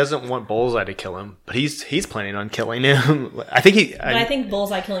die. He doesn't want Bullseye to kill him, but he's planning on killing him. I think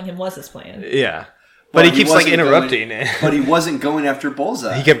Bullseye killing him was his plan. Yeah. But he keeps like interrupting it. But he wasn't going after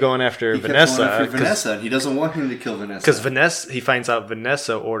Bullseye. He kept going after Vanessa. And he doesn't want him to kill Vanessa. Because he finds out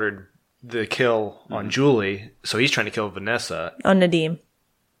Vanessa ordered the kill on Julie, so he's trying to kill Vanessa. On Nadim.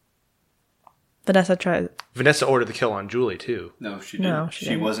 Vanessa ordered the kill on Julie too. No, she didn't. No, she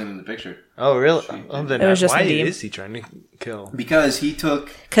didn't. Wasn't in the picture. Oh, really? Then it was just why Nadim. is he trying to kill? Because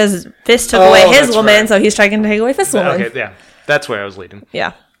Fisk took away his woman, right. So he's trying to take away Fisk's woman. Okay, yeah. That's where I was leading.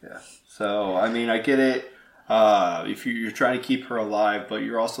 Yeah. So, I mean, I get it. If you're trying to keep her alive, but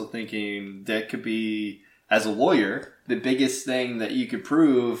you're also thinking that could be, as a lawyer, the biggest thing that you could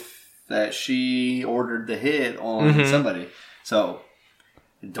prove that she ordered the hit on somebody. So,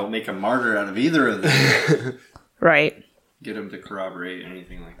 don't make a martyr out of either of them. Right. Get him to corroborate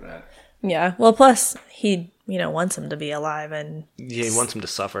anything like that. Yeah. Well, plus, he, wants him to be alive and... Yeah, he wants him to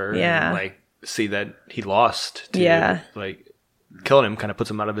suffer. Yeah. And, like, see that he lost. Yeah. Like... Killing him kind of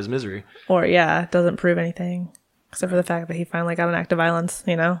puts him out of his misery. Or, doesn't prove anything. Except for the fact that he finally got an act of violence,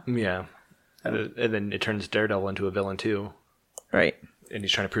 Yeah. And then it turns Daredevil into a villain, too. Right. And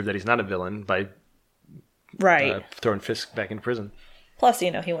he's trying to prove that he's not a villain by throwing Fisk back into prison. Plus, he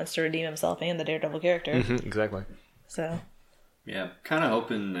wants to redeem himself and the Daredevil character. Exactly. So. Yeah, kind of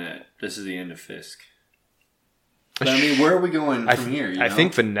hoping that this is the end of Fisk. But, I mean, where are we going from here? I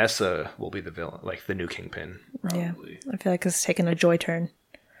think Vanessa will be the villain, like the new Kingpin. Probably. Yeah, I feel like it's taking a joy turn.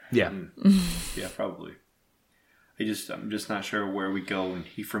 Yeah. Yeah, probably. I'm just not sure where we go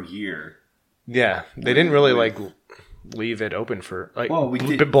from here. Yeah, they didn't really leave it open for we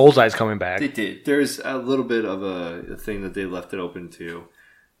did. Bullseye's coming back. They did. There's a little bit of a thing that they left it open to,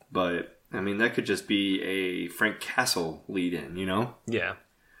 but I mean, that could just be a Frank Castle lead-in, you know? Yeah.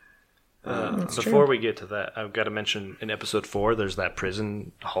 true. Before we get to that, I've got to mention in episode 4, there's that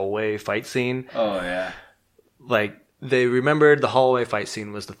prison hallway fight scene. Oh, yeah. Like, they remembered the hallway fight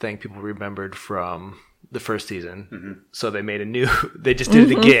scene was the thing people remembered from the first season. Mm-hmm. So they made they just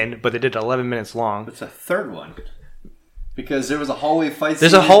did it again, but they did it 11 minutes long. It's a third one. Because there was a hallway fight scene.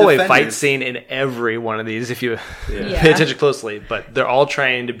 There's a hallway fight scene in every one of these if you Yeah. pay attention closely, but they're all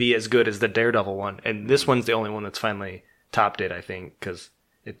trying to be as good as the Daredevil one. And this one's the only one that's finally topped it, I think, because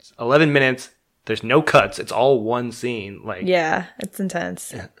it's 11 minutes. There's no cuts. It's all one scene. Like, Yeah, it's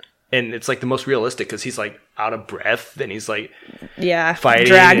intense. and it's like the most realistic because he's like out of breath and he's like Yeah, fighting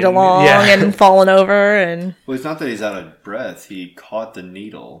dragged and- along yeah. and falling over, and Well, it's not that he's out of breath. He caught the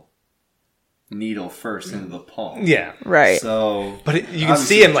needle first into the palm. Yeah. right. So, But you can obviously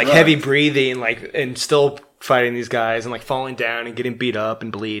see him like drugged. heavy breathing, like, and still fighting these guys and like falling down and getting beat up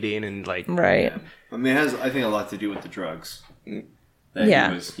and bleeding and like, Right. Yeah. I mean, it has, I think, a lot to do with the drugs. That Yeah.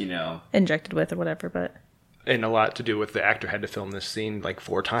 he was, Injected with or whatever, but and a lot to do with the actor had to film this scene like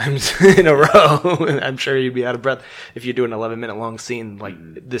 4 times in a row. And I'm sure you'd be out of breath if you do an 11-minute long scene like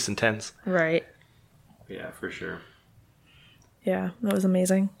this intense. right. Yeah, for sure. Yeah, that was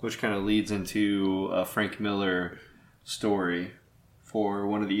amazing. Which kind of leads into a Frank Miller story for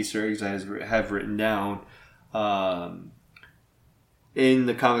one of the Easter eggs I have written down. In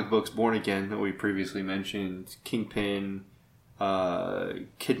the comic books Born Again that we previously mentioned, Kingpin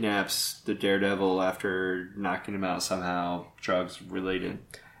kidnaps the Daredevil after knocking him out somehow, drugs related,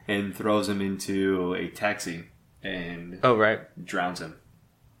 and throws him into a taxi and Oh, right. drowns him.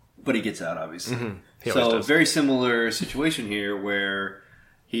 But he gets out, obviously. He always So, does. very similar situation here where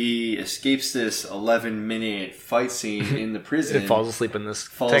he escapes this 11-minute fight scene in the prison. It falls asleep in this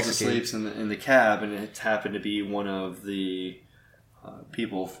falls taxi asleep in the cab, and it happened to be one of the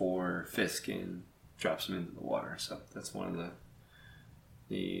people for Fisk and drops him into the water. So that's one of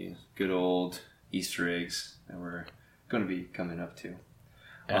the good old Easter eggs that we're going to be coming up to.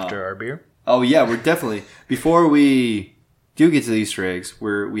 after our beer. Oh yeah, we're definitely, before we do get to the Easter eggs,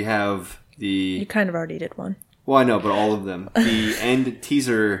 we have You the, kind of already did one. well, I know, but all of them. The end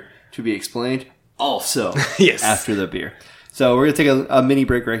teaser to be explained also Yes. after the beer. So we're going to take a mini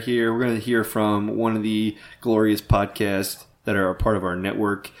break right here. We're going to hear from one of the glorious podcasts that are a part of our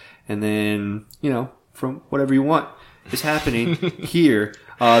network. And then, from whatever you want is happening here.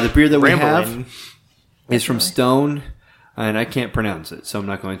 The beer that we Rambling. have is from Stone. And I can't pronounce it, so I'm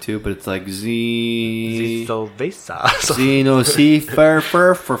not going to. But it's like Zilvesa.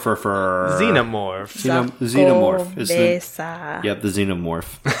 Xenomorph. Xenomorph. It's Besa. Yep, the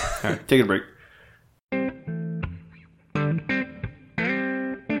Xenomorph. All right, take a break.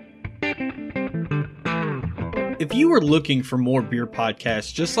 If you are looking for more beer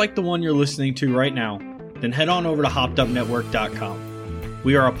podcasts just like the one you're listening to right now, then head on over to hoppedupnetwork.com.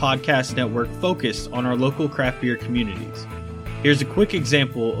 We are a podcast network focused on our local craft beer communities. Here's a quick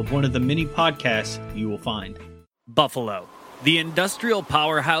example of one of the many podcasts you will find. Buffalo, the industrial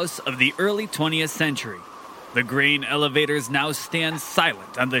powerhouse of the early 20th century. The grain elevators now stand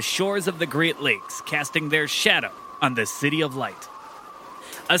silent on the shores of the Great Lakes, casting their shadow on the City of Light.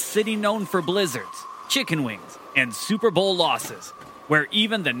 A city known for blizzards, chicken wings, and Super Bowl losses, where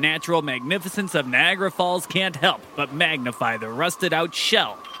even the natural magnificence of Niagara Falls can't help but magnify the rusted-out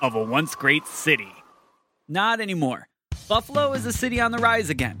shell of a once great city. Not anymore. Buffalo is a city on the rise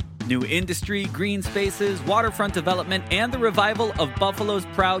again. New industry, green spaces, waterfront development, and the revival of Buffalo's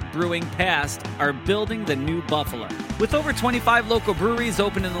proud brewing past are building the new Buffalo. With over 25 local breweries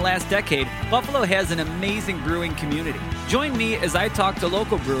open in the last decade, Buffalo has an amazing brewing community. Join me as I talk to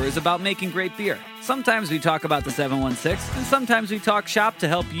local brewers about making great beer. Sometimes we talk about the 716, and sometimes we talk shop to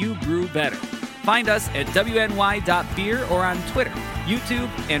help you brew better. Find us at wny.beer or on Twitter, YouTube,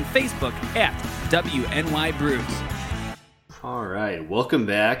 and Facebook at WNY Brews. All right, welcome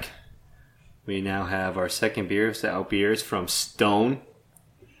back. We now have our second beer, stout beers from Stone.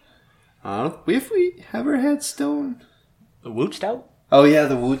 Have we ever had Stone? The Woot Stout? Oh yeah,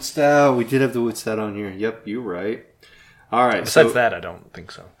 the Woot Stout. We did have the Woot Stout on here. Yep, you're right. All right. Besides that, I don't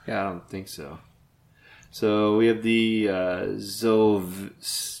think so. Yeah, I don't think so. So we have the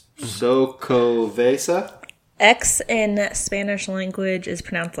Zocovesa. X in Spanish language is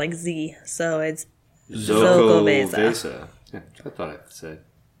pronounced like Z, so it's Zocovesa. Yeah, I thought I said.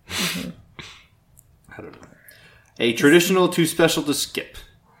 I don't know. A traditional too special to skip.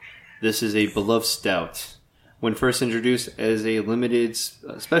 This is a beloved stout. When first introduced as a limited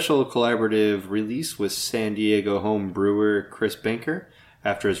special collaborative release with San Diego home brewer Chris Banker,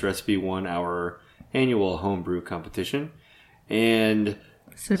 after his recipe won our annual homebrew competition. And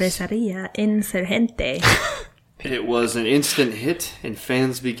Cerveceria Insurgente. It was an instant hit, and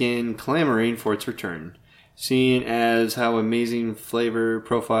fans began clamoring for its return. Seeing as how amazing flavor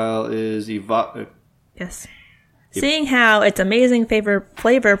profile is Yes. Seeing how its amazing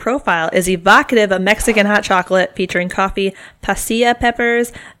flavor profile is evocative of Mexican hot chocolate featuring coffee, pasilla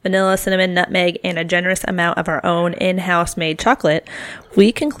peppers, vanilla, cinnamon, nutmeg, and a generous amount of our own in-house made chocolate,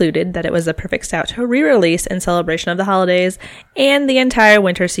 we concluded that it was the perfect stout to re-release in celebration of the holidays and the entire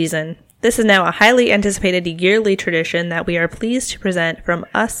winter season. This is now a highly anticipated yearly tradition that we are pleased to present from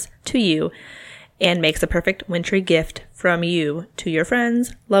us to you, and makes a perfect wintry gift from you to your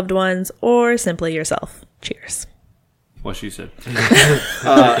friends, loved ones, or simply yourself. Cheers. What she said.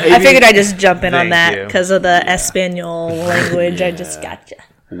 I figured I'd just jump in on Thank that you. because of the Espanol language. I just gotcha.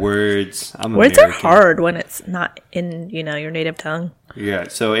 Words. I'm Words American. are hard when it's not in, your native tongue. Yeah,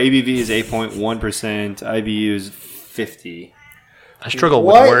 so ABV is 8.1%, IBU is 50. I struggle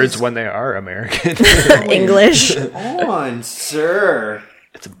What with words is- when they are American. English. Come on, sir.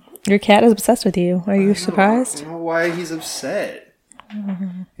 Your cat is obsessed with you. Are you I surprised? don't know why he's upset.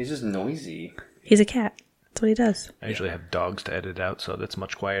 He's just noisy. He's a cat. That's what he does. I usually have dogs to edit out, so that's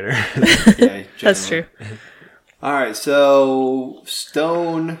much quieter. Yeah, That's true. All right, so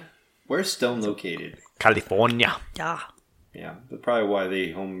Stone. Where's Stone located? California. Yeah. Yeah, that's probably why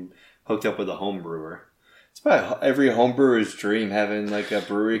they hooked up with a home brewer. It's probably every home brewer's dream having like a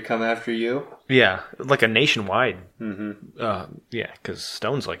brewery come after you. Yeah, like a nationwide. Mm-hmm. Yeah, because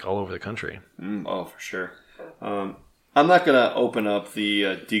Stone's like all over the country. Oh, for sure. I'm not gonna open up the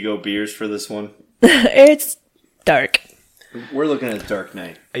Digo beers for this one. It's dark. We're looking at Dark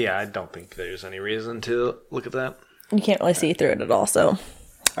Knight. Yeah, I don't think there's any reason to look at that. You can't really see through it at all, so.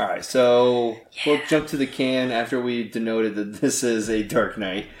 All right, so we'll jump to the can after we denoted that this is a Dark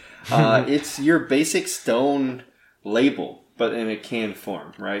Knight. It's your basic Stone label, but in a can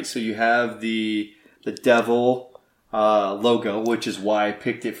form, right? So you have the devil logo, which is why I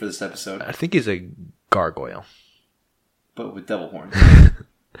picked it for this episode, I think he's a gargoyle. but with devil horns.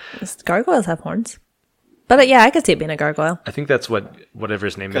 Gargoyles have horns. But yeah, I could see it being a gargoyle. I think that's whatever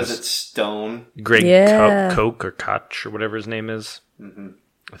his name Because is. it's stone. Greg Yeah. Koch or Koch or whatever his name is. Mm-hmm.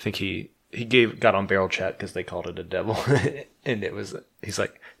 I think he got on Barrel Chat because they called it a devil, and he's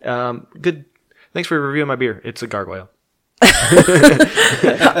like, good. Thanks for reviewing my beer. It's a gargoyle.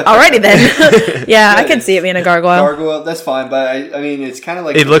 Alrighty then. Yeah, I could see it being a gargoyle. Gargoyle, that's fine, but I mean, it's kind of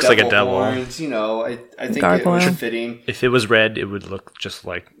like It the looks like a devil. horns, I think Gargoyle. it was fitting. If it was red, it would look just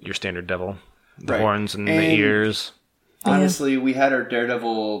like your standard devil. The Right. horns and the And- ears. Honestly, we had our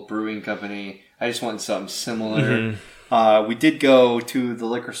Daredevil brewing company. I just wanted something similar. We did go to the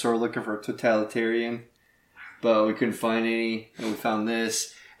liquor store looking for a totalitarian, but we couldn't find any, and we found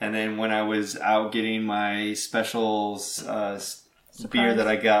this. And then when I was out getting my specials beer that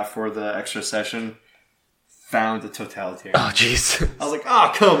I got for the extra session, found the totalitarian. Oh, jeez. I was like,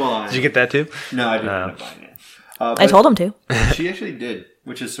 oh, come on. Did you get that too? No, I didn't end up buying it. I told him to. She actually did,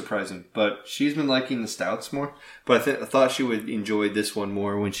 which is surprising. But she's been liking the stouts more. But I thought she would enjoy this one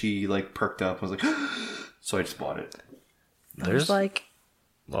more when she perked up. I was like, so I just bought it. There's It's like,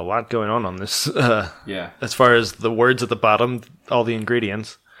 a lot going on this. Yeah, As far as the words at the bottom, all the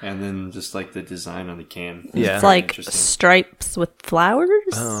ingredients. and then just the design on the can. Yeah. it's like Interesting. stripes with flowers.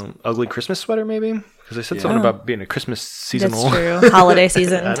 Ugly Christmas sweater, maybe? Because they said Yeah. something about being a Christmas That's seasonal. true. Holiday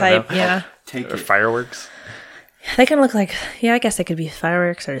season don't type, know. yeah. Take Or it. fireworks. They can look like, I guess they could be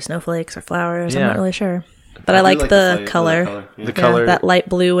fireworks or snowflakes or flowers. I'm Yeah. not really sure. But I do like the flavor- color. Yeah. The Yeah, color. that light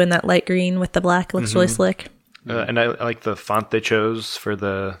blue and that light green with the black looks really slick. And I like the font they chose for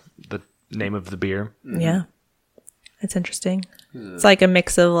the name of the beer. Yeah. It's interesting. It's like a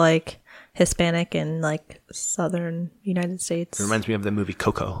mix of Hispanic and Southern United States. It reminds me of the movie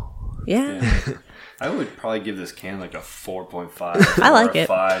Coco. Yeah. I would probably give this can a 4.5. I like or a it.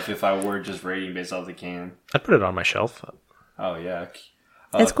 5 if I were just rating based off the can. I'd put it on my shelf. Oh yeah,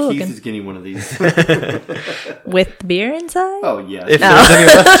 It's cool Keith looking. is getting one of these. With beer inside? Oh yeah, If there's any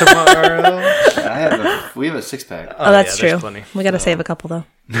left tomorrow. we have a 6-pack. Oh, that's yeah, there's true. plenty. We got to save a couple, though.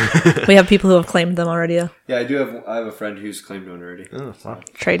 We have people who have claimed them already, though. Yeah, I have a friend who's claimed one already. Oh, wow.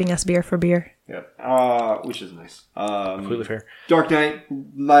 Trading us beer for beer. Yeah, which is nice. Completely fair. Dark Knight,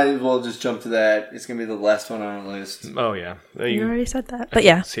 might as well just jump to that. It's gonna be the last one on our list. Oh, yeah. You You already said that. But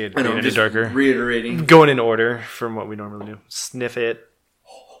yeah. see it I know, getting any just darker. reiterating. Going in order from what we normally do. Sniff it.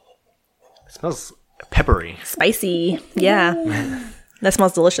 It smells peppery. Spicy. Yeah. That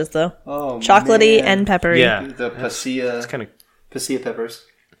smells delicious, though. Oh, Chocolatey man. and peppery. Yeah. The pasilla, It's kind of pasilla peppers.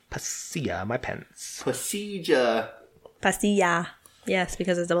 pasilla, my pants. Pasilla Pasilla. Yes,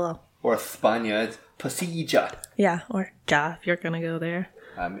 because it's double O. or España. It's pasilla. Yeah, or ja, if you're going to go there.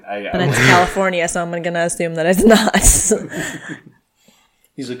 But it's California, so I'm going to assume that it's not.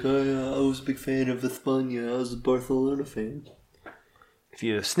 He's like, I was a big fan of España. I was a Barcelona fan. If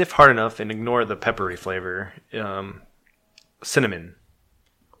you sniff hard enough and ignore the peppery flavor, cinnamon.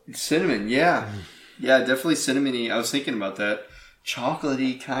 Cinnamon, yeah. Yeah, definitely cinnamony. I was thinking about that.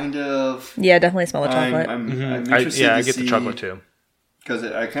 Chocolatey, kind of. Yeah, definitely smell the chocolate. I'm interested I to get see, the chocolate too. Because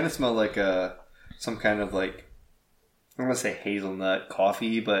I kind of smell like some kind of like, I don't want to say hazelnut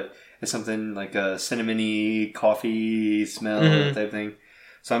coffee, but it's something like a cinnamony coffee smell type thing.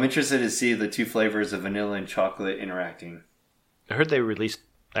 So I'm interested to see the two flavors of vanilla and chocolate interacting. I heard they released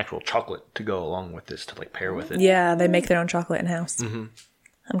actual chocolate to go along with this to like pair with it. Yeah, they make their own chocolate in house. Mm-hmm.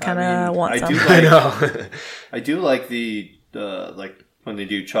 I'm kind of want some. I know. I do like the like when they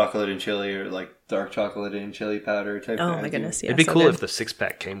do chocolate and chili or like dark chocolate and chili powder type. Oh my goodness! Yeah, it'd be so cool good. if the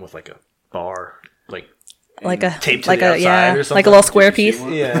 6-pack came with like a bar, like a taped to like the a outside or something. like a little square piece.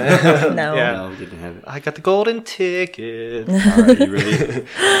 Yeah. No. Yeah. No, we didn't have it. I got the golden ticket. All right, you ready?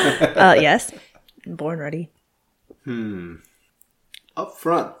 Yes. Born ready. Up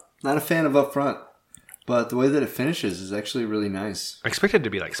front. Not a fan of up front. But the way that it finishes is actually really nice. I expected it to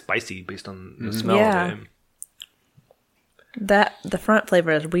be like spicy based on the smell Yeah. of it. The front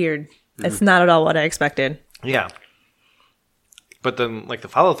flavor is weird. It's not at all what I expected. Yeah. But then like the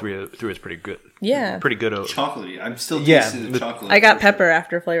follow through is pretty good. Yeah. Pretty good. Chocolatey. I'm still Yeah, tasting the chocolate. I got for pepper sure.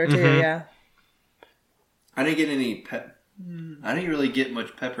 after flavor too, yeah. I didn't get any I didn't really get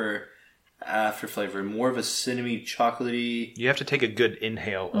much pepper after flavor. More of a cinnamony, chocolatey. You have to take a good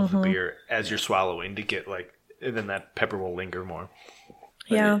inhale of the beer as you're swallowing to get like, and then that pepper will linger more.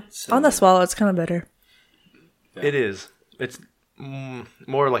 Yeah. So- On the swallow, it's kind of bitter. Yeah. It is. It's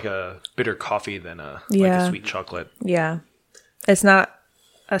more like a bitter coffee than like Yeah. a sweet chocolate. Yeah. It's not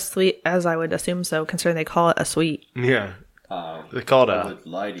as sweet as I would assume so, considering they call it a sweet. Yeah. They call it I would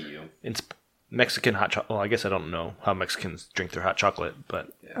lie to you. it's Mexican hot chocolate. Well, I guess I don't know how Mexicans drink their hot chocolate,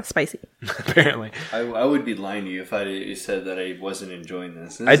 but Spicy. apparently. I would be lying to you if I said that I wasn't enjoying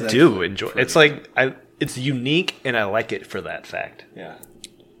this. This I is do actually enjoy it. pretty It's like, it's unique and I like it for that fact. Yeah.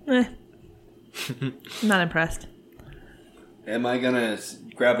 Not impressed. Am I going to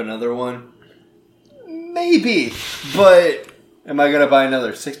grab another one? Maybe. But am I going to buy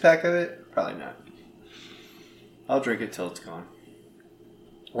another 6-pack of it? Probably not. I'll drink it till it's gone.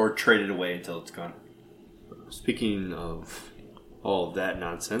 Or trade it away until it's gone. Speaking of all of that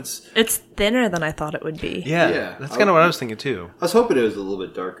nonsense. It's thinner than I thought it would be. Yeah. That's kind of what I was thinking too. I was hoping it was a little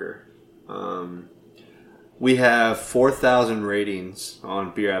bit darker. We have 4,000 ratings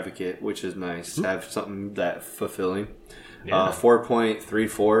on Beer Advocate, which is nice. To have something that fulfilling. Yeah.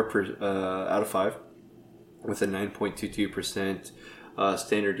 4.34 out of 5 with a 9.22%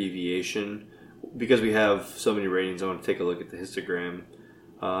 standard deviation. Because we have so many ratings, I want to take a look at the histogram.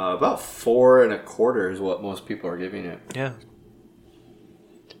 About 4.25 is what most people are giving it. Yeah.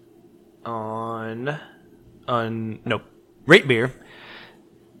 On Rate Beer,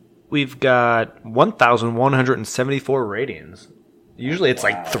 we've got 1,174 ratings. Usually it's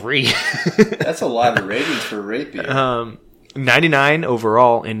like 3. That's a lot of ratings for Rate Beer. 99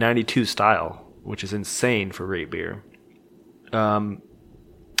 overall and 92 style, which is insane for Rate Beer.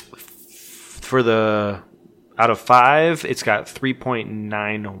 For the out of 5, it's got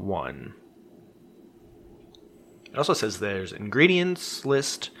 3.91. It also says there's ingredients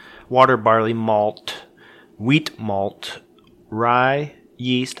list: water, barley, malt, wheat malt, rye,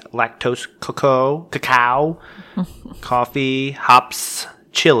 yeast, lactose, cacao, coffee, hops,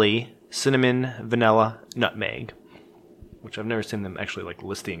 chili, cinnamon, vanilla, nutmeg. Which I've never seen them actually like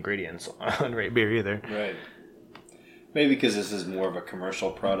list the ingredients on Rate Beer either. Right. Maybe because this is more of a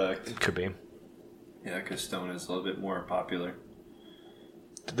commercial product. Could be. Yeah, because Stone is a little bit more popular.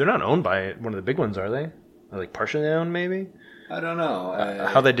 They're not owned by one of the big ones, are they? Or like partially owned, maybe? I don't know.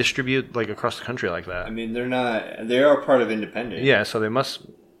 How they distribute like across the country like that? I mean, they're not. They are part of independent. Yeah, so they must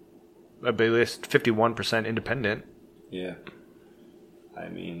be at least 51% independent. Yeah. I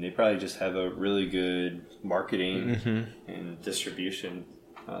mean, they probably just have a really good marketing and distribution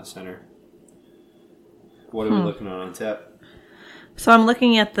center. What are we looking on tap? So I'm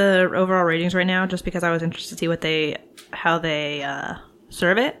looking at the overall ratings right now just because I was interested to see how they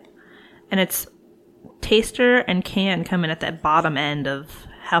serve it. And it's taster and can come in at that bottom end of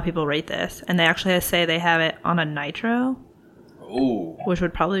how people rate this. And they actually say they have it on a nitro. Oh. Which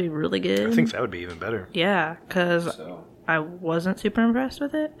would probably be really good. I think that would be even better. Yeah, because I wasn't super impressed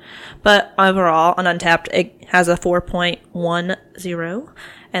with it. But overall, on Untappd, it has a 4.10.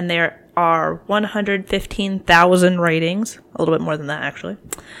 And there are 115,000 ratings. A little bit more than that, actually.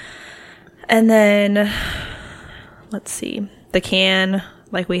 And then, let's see. The can,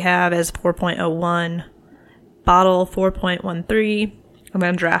 like we have is 4.01, bottle 4.13, and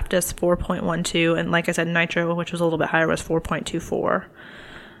then draft is 4.12, and like I said, nitro, which was a little bit higher, was 4.24.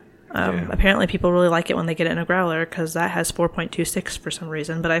 Apparently people really like it when they get it in a growler because that has 4.26 for some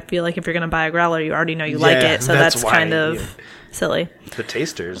reason, but I feel like if you're going to buy a growler, you already know you like it, so that's kind of silly. The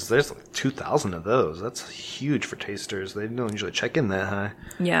tasters, there's like 2,000 of those. That's huge for tasters. They don't usually check in that high.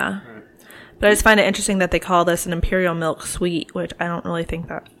 Yeah. But I just find it interesting that they call this an Imperial Milk Sweet, which I don't really think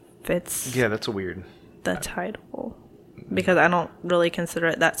that fits Yeah, that's weird. the title because I don't really consider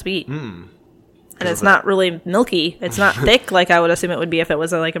it that sweet. And it's not really milky. It's not thick like I would assume it would be if it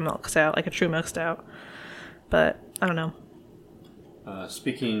was like a milk stout, like a true milk stout. But I don't know.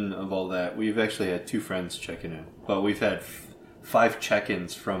 Speaking of all that, we've actually had 2 friends checking in. But we've had 5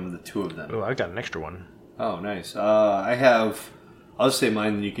 check-ins from the 2 of them. Oh, I got an extra one. Oh, nice. I'll just say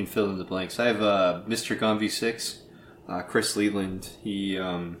mine and you can fill in the blanks. I have Mr. Gone V6, Chris Leland. He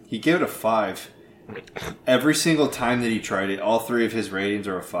gave it a 5. Every single time that he tried it, all 3 of his ratings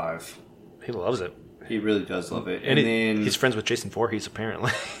are a 5. He loves it. He really does love it. And then he's friends with Jason Voorhees,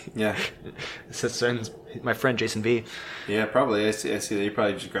 apparently. Yeah. My friend Jason V. Yeah, probably. I see that. He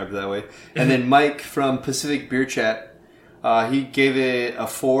probably just grabbed it that way. And then Mike from Pacific Beer Chat, he gave it a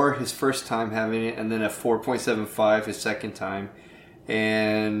 4 his first time having it, and then a 4.75 his second time.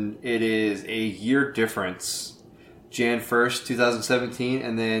 And it is a year difference. Jan 1st, 2017,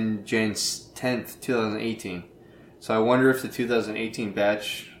 and then Jan 10th, 2018. So I wonder if the 2018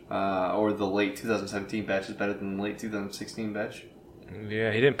 batch... or the late 2017 batch is better than the late 2016 batch.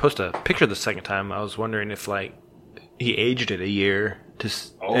 Yeah, he didn't post a picture the second time. I was wondering if, like, he aged it a year,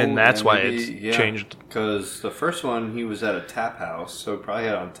 and that's why it's changed. Because the first one, he was at a tap house, so he probably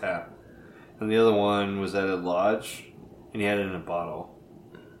had it on tap. And the other one was at a lodge, and he had it in a bottle.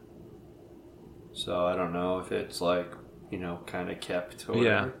 So I don't know if it's, like, kind of kept or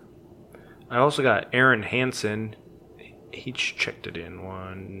whatever. I also got Aaron Hansen. He checked it in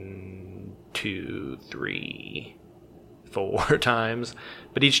 1, 2, 3, 4 times,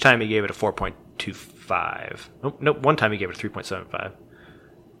 but each time he gave it a 4.25. Nope. One time he gave it a 3.75.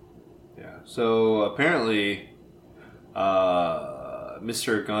 Yeah. So apparently,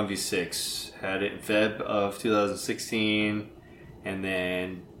 Mr. Gone V6 had it in Feb of 2016, and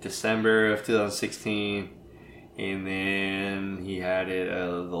then December of 2016, and then he had it.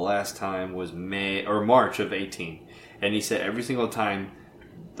 The last time was March of 18. And he said every single time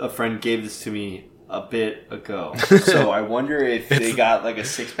a friend gave this to me a bit ago. So I wonder if they got like a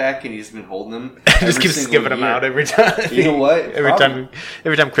 6-pack and he's been holding them. Just keeps giving them out every time. You know what? every time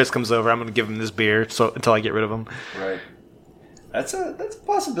Chris comes over, I'm going to give him this beer until I get rid of him. Right. That's a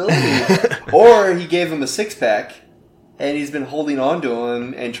possibility. Or he gave him a 6-pack and he's been holding on to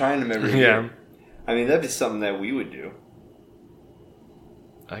them and trying them every year. I mean, that'd be something that we would do.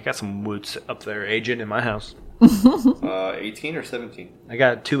 I got some woods up there aging in my house. 18 or 17? I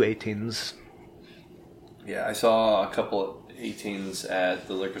got 2 18s. Yeah, I saw a couple of 18s at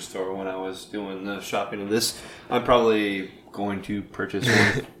the liquor store when I was doing the shopping of this. I'm probably going to purchase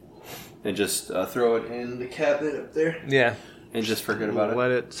one and just throw it in the cabinet up there. Yeah. And just forget about it. Let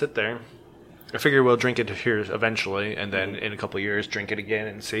it sit there. I figure we'll drink it here eventually, and then in a couple of years, drink it again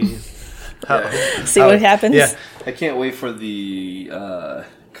and see what happens. Yeah. I can't wait for the...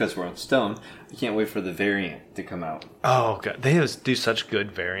 because we're on Stone, I can't wait for the variant to come out. Oh, God. They do such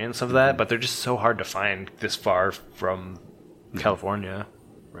good variants of that, but they're just so hard to find this far from California.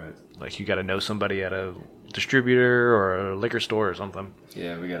 Right. Like, you got to know somebody at a distributor or a liquor store or something.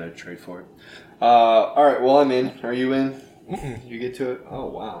 Yeah, we got to trade for it. All right, well, I'm in. Are you in? You get to it? Oh,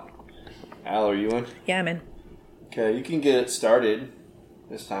 wow. Al, are you in? Yeah, I'm in. Okay, you can get it started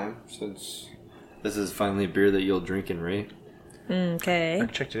this time, since this is finally a beer that you'll drink and rate. Okay. I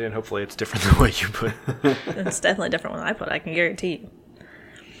checked it in. Hopefully it's different than what you put. It's definitely different than I put. I can guarantee you.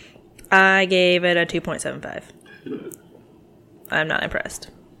 I gave it a 2.75. I'm not impressed.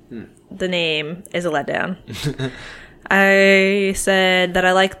 The name is a letdown. I said that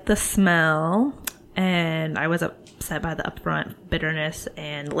I liked the smell, and I was upset by the upfront bitterness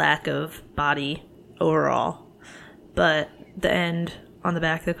and lack of body overall. But the end... on the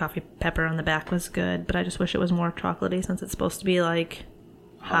back, the coffee pepper on the back was good, but I just wish it was more chocolatey since it's supposed to be like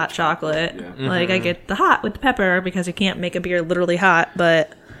hot chocolate. Yeah. Like I get the hot with the pepper because you can't make a beer literally hot,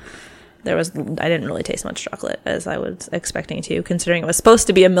 but I didn't really taste much chocolate as I was expecting to, considering it was supposed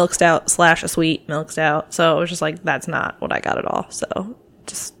to be a milk stout / a sweet milk stout. So it was just like, that's not what I got at all. So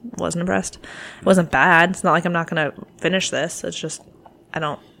just wasn't impressed. It wasn't bad. It's not like I'm not going to finish this. It's just, I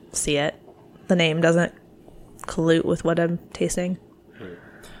don't see it. The name doesn't collude with what I'm tasting.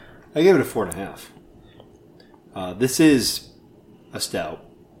 I gave it a 4.5. This is a stout.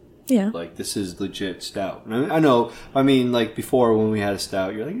 Yeah. Like, this is legit stout. I know. I mean, like, before when we had a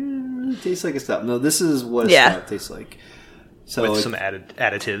stout, you're like, it tastes like a stout. No, this is what a stout tastes like. So with some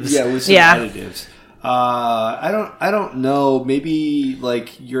additives. Yeah, with some additives. I don't know. Maybe,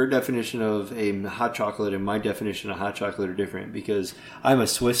 like, your definition of a hot chocolate and my definition of hot chocolate are different, because I'm a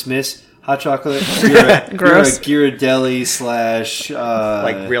Swiss Miss hot chocolate. You're a Ghirardelli /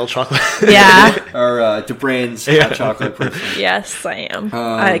 like real chocolate. Yeah. or DeBrand's hot chocolate person. Yes, I am.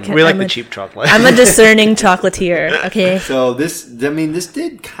 We like the cheap chocolate. I'm a discerning chocolatier. Okay. So this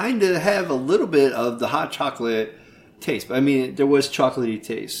did kind of have a little bit of the hot chocolate taste. But I mean, there was chocolatey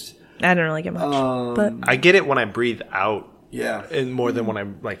taste. I don't really get much, but I get it when I breathe out. Yeah, and more than when I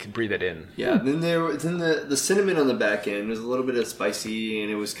like breathe it in. Yeah. Then the cinnamon on the back end was a little bit of spicy, and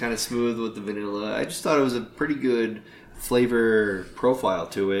it was kind of smooth with the vanilla. I just thought it was a pretty good flavor profile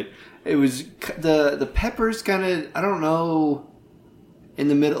to it. It was the peppers kind of, I don't know, in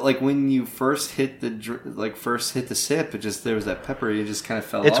the middle, like when you first hit the sip, there was that pepper, it just kind of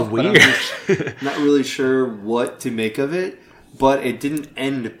fell off. It's weird. I'm not really sure what to make of it, but it didn't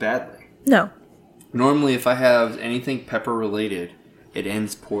end badly. No. Normally, if I have anything pepper related, it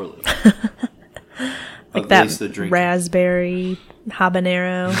ends poorly. Like that raspberry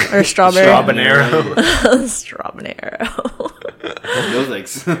habanero or strawberry. Strawberry. No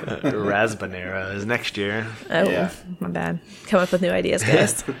thanks. Raspbanera is next year. Oh, yeah. My bad. Come up with new ideas,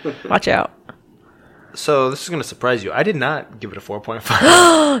 guys. Watch out. So this is going to surprise you. I did not give it a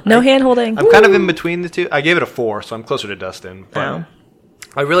 4.5. No hand holding. I'm kind of in between the two. I gave it a 4, so I'm closer to Dustin. But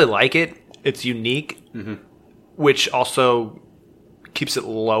I really like it. It's unique, which also keeps it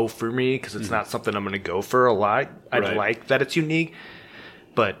low for me because it's not something I'm going to go for a lot. I like that it's unique,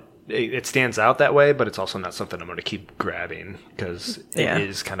 but it stands out that way. But it's also not something I'm going to keep grabbing because it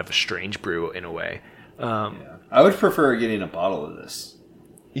is kind of a strange brew in a way. I would prefer getting a bottle of this.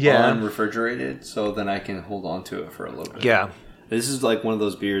 Yeah. Unrefrigerated, so then I can hold on to it for a little bit. Yeah. This is like one of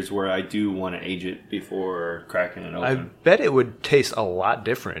those beers where I do want to age it before cracking it open. I bet it would taste a lot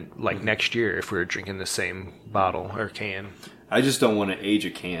different, like next year, if we were drinking the same bottle or can. I just don't want to age a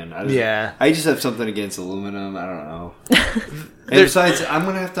can. I just have something against aluminum. I don't know. And besides, I'm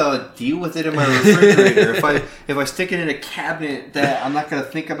going to have to deal with it in my refrigerator. If I stick it in a cabinet that I'm not going to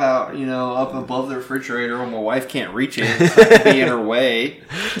think about, up above the refrigerator, or my wife can't reach it, it's going to be in her way.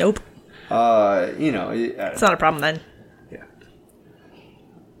 Nope. It's not a problem then. Yeah.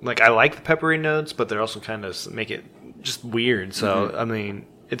 Like, I like the peppery notes, but they're also kind of make it just weird. So, I mean,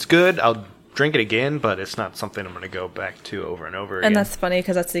 it's good. I'll drink it again, but it's not something I'm going to go back to over and over again. And that's funny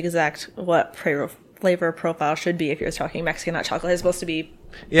because that's the exact what flavor profile should be if you're talking Mexican hot chocolate. It's supposed to be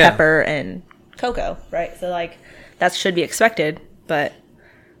pepper and cocoa, right? So, like, that should be expected, but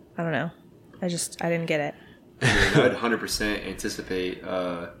I don't know. I didn't get it. I would 100% anticipate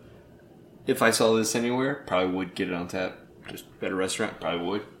if I saw this anywhere, probably would get it on tap. Just at a restaurant, probably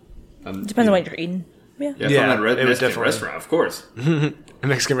would. Depends on what you're eating. Yeah, if I'm at a Mexican restaurant, of course. A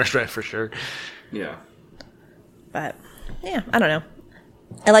Mexican restaurant for sure. Yeah. But, yeah, I don't know.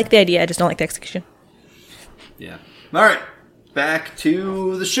 I like the idea, I just don't like the execution. Yeah. All right. Back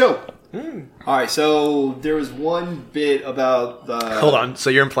to the show. All right, so there was one bit about the... Hold on, so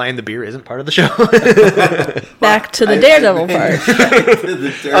you're implying the beer isn't part of the show? Back to the Daredevil part.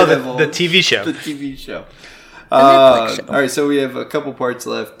 The Daredevil. The TV show. The TV show. All right, so we have a couple parts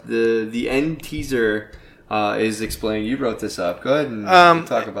left. The end teaser is explained. You wrote this up. Go ahead and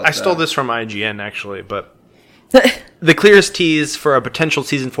talk about that. I stole this from IGN, actually, but the clearest tease for a potential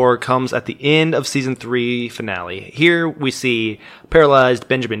Season 4 comes at the end of Season 3 finale. Here we see paralyzed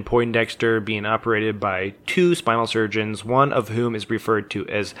Benjamin Poindexter being operated by 2 spinal surgeons, one of whom is referred to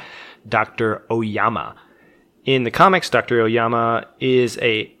as Dr. Oyama. In the comics, Dr. Oyama is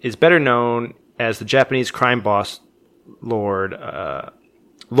better known as the Japanese crime boss, Lord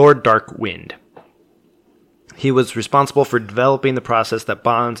Darkwind. He was responsible for developing the process that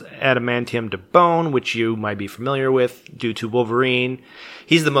bonds adamantium to bone, which you might be familiar with due to Wolverine.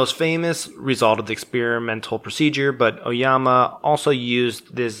 He's the most famous result of the experimental procedure, but Oyama also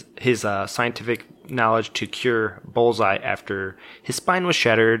used his scientific knowledge to cure Bullseye after his spine was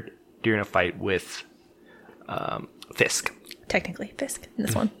shattered during a fight with Fisk. Technically, Fisk in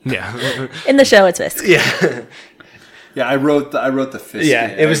this one. Yeah. In the show, it's Fisk. Yeah. Yeah, I wrote the Fisk. Yeah,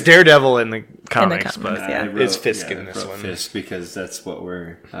 it was Daredevil in the comics, but it's Fisk in this one. Fisk because that's what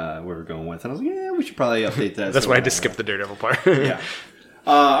we're going with. And I was like, yeah, we should probably update that. That's why I just skipped the Daredevil part. Yeah.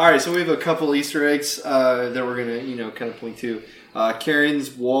 All right, so we have a couple Easter eggs that we're gonna kind of point to.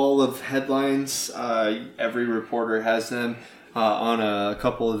 Karen's wall of headlines. Every reporter has them. On a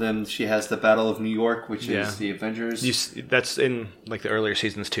couple of them, she has the Battle of New York, which is the Avengers. That's in like the earlier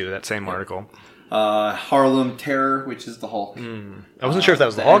seasons too. That same article. Harlem Terror, which is the Hulk. I wasn't sure if that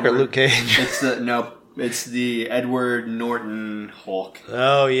was the Hulk or Luke Cage. It's the Edward Norton Hulk.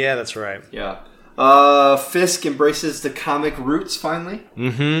 Oh yeah, that's right. Yeah. Fisk embraces the comic roots finally.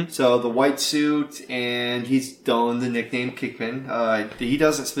 Mm-hmm. So the white suit, and he's donned the nickname Kingpin. He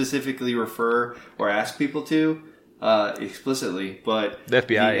doesn't specifically refer or ask people to explicitly, but the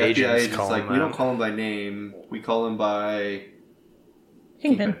FBI agents is call like, him we don't call him by name, we call him by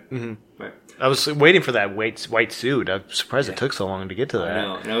Kingpin. Mm-hmm. Right. I was waiting for that white suit. I'm surprised it took so long to get to that. I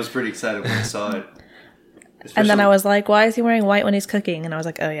know, and I was pretty excited when I saw it. And then I was like, why is he wearing white when he's cooking? And I was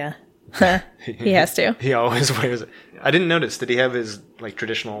like, oh yeah. He has to. He always wears it. I didn't notice. Did he have his like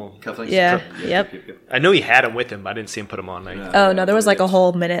traditional cufflinks? Yeah. Yep. I know he had them with him, but I didn't see him put them on. Oh no, there was like a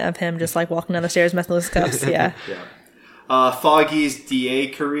whole minute of him just like walking down the stairs messing with his cuffs. Yeah. Foggy's DA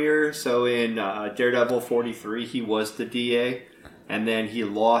career. So in Daredevil 43, he was the DA, and then he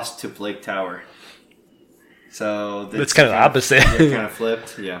lost to Blake Tower. So that's kind of the opposite. Kind of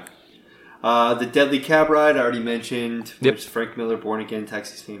flipped. Yeah. The Deadly Cab Ride, I already mentioned, which is Frank Miller, Born Again,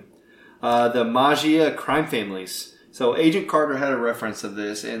 Texas team. The Magia crime families. So Agent Carter had a reference of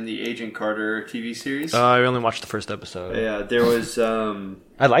this in the Agent Carter TV series. I only watched the first episode. Yeah, there was...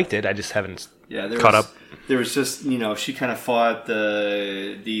 I liked it. I just haven't caught up. There was just, she kind of fought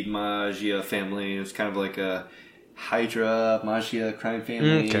the Magia family. It was kind of like a Hydra, Magia crime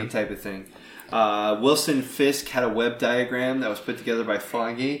family type of thing. Wilson Fisk had a web diagram that was put together by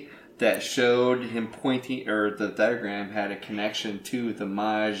Foggy that showed him pointing, or the diagram had a connection to the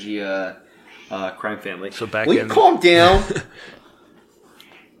Magia crime family. So back Will you calm down?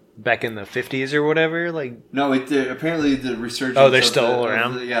 Back in the 50s or whatever? No, apparently the resurgence. Oh, they're still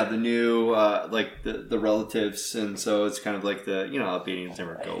around? The new, the relatives, and so it's kind of like the, Albanians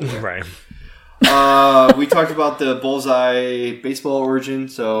never go away. Right. We talked about the Bullseye baseball origin.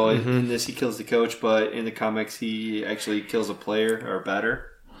 So in this, he kills the coach, but in the comics, he actually kills a player or a batter.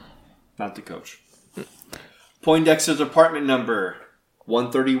 Not the coach. Poindexter's apartment number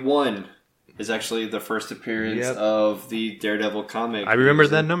 131 is actually the first appearance of the Daredevil comic. I remember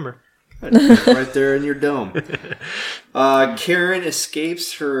that number. Right there in your dome. Karen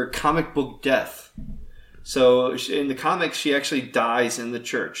escapes her comic book death. So in the comics, she actually dies in the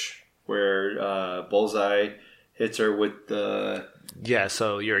church where Bullseye hits her with the... Yeah,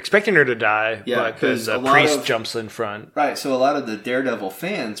 so you're expecting her to die, but because a priest jumps in front. Right, so a lot of the Daredevil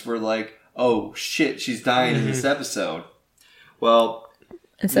fans were like, oh shit, she's dying in this episode. Well,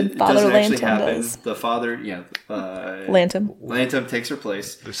 instead Father Lantum does. The father, Lantum takes her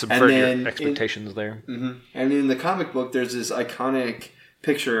place. They subvert your expectations there. Mm-hmm. And in the comic book, there's this iconic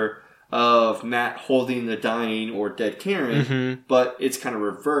picture of Matt holding the dying or dead Karen, but it's kind of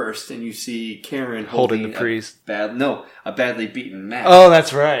reversed, and you see Karen holding the priest. A badly beaten Matt. Oh,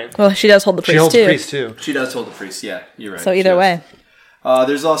 that's right. Well, she does hold the priest, She holds the priest, too. She does hold the priest, yeah. You're right. So either way.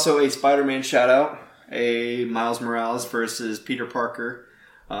 There's also a Spider-Man shout-out, a Miles Morales versus Peter Parker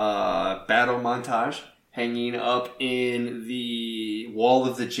battle montage hanging up in the wall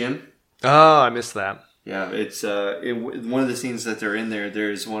of the gym. Oh, I missed that. Yeah, it's one of the scenes that they're in there.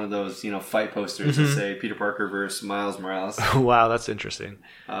 There's one of those fight posters that say Peter Parker versus Miles Morales. Wow, that's interesting.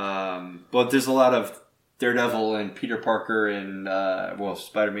 But there's a lot of Daredevil and Peter Parker and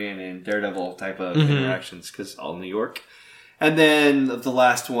Spider-Man and Daredevil type of interactions because all New York. And then the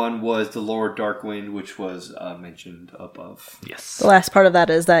last one was the Lord Darkwind, which was mentioned above. Yes. The last part of that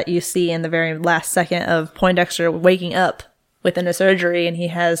is that you see in the very last second of Poindexter waking up within a surgery, and he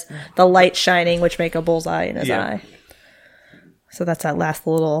has the light shining, which make a bullseye in his eye. So that's that last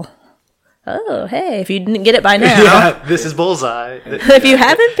little... Oh, hey, if you didn't get it by now... this is Bullseye. If you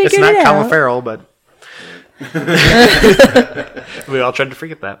haven't figured it out... It's not Colin Farrell, but... we all tried to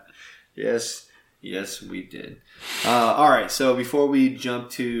forget that. Yes, we did. All right, so before we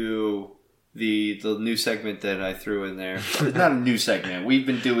jump to the new segment that I threw in there, it's not a new segment. We've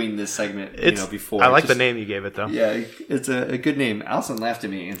been doing this segment before. I like the name you gave it, though. Yeah, it's a good name. Allison laughed at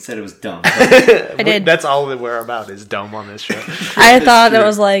me and said it was dumb. I did. That's all that we're about is dumb on this show. I thought it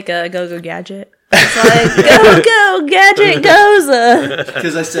was like a Go-Go Gadget. It's like, Go-Go Gadget Goza.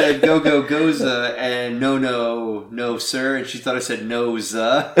 Because I said Go-Go Goza and no, sir. And she thought I said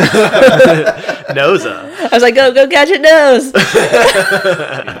Noza. Noza. I was like, Go-Go Gadget Nose.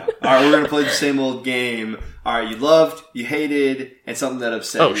 Yeah. All right, we're going to play the same old game. All right, you loved, you hated, and something that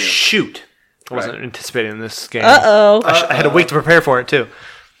upset you. Oh, shoot. I wasn't anticipating this game. Uh-oh. I had a week to prepare for it, too.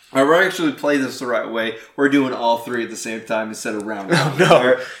 All right, we're actually playing this the right way. We're doing all three at the same time instead of round one. Oh,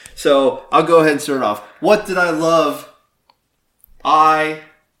 no. Right? So I'll go ahead and start off. What did I love I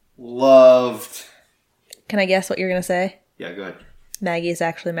loved... Can I guess what you're going to say? Yeah, go ahead. Maggie is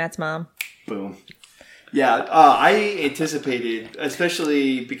actually Matt's mom. Boom. Yeah, I anticipated,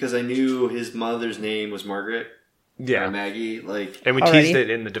 especially because I knew his mother's name was Margaret. Yeah. Maggie, and we teased it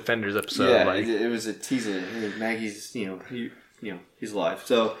in the Defenders episode. Yeah, it was a teaser. Maggie's, he's alive.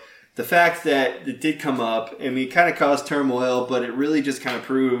 So the fact that it did come up, I mean, it kind of caused turmoil, but it really just kind of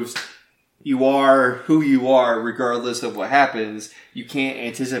proves you are who you are regardless of what happens. You can't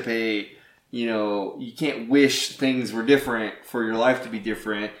anticipate, you can't wish things were different for your life to be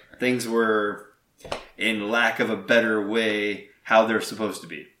different. Things were, in lack of a better way, how they're supposed to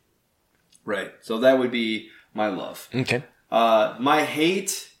be. Right. So that would be my love. Okay. My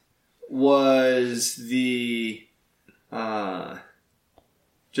hate was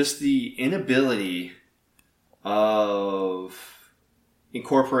just the inability of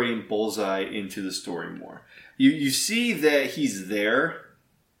incorporating Bullseye into the story more. You see that he's there,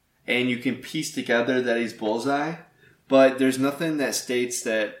 and you can piece together that he's Bullseye, but there's nothing that states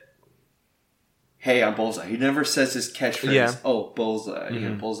that, hey, I'm Bullseye. He never says his catchphrase, oh, Bullseye,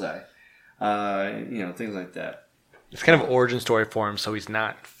 Bullseye. Things like that. It's kind of an origin story for him, so he's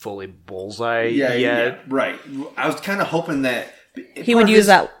not fully Bullseye yet. Yeah, right. I was kind of hoping that he would use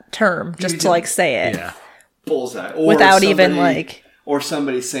that term just to say it. Yeah. Bullseye. Or without even or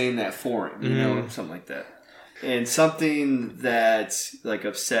somebody saying that for him, something like that. And something that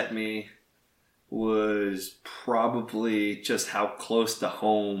upset me was probably just how close to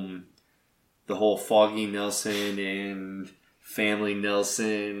home the whole Foggy Nelson and Family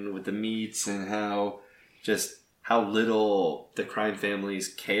Nelson with the meats, and how little the crime families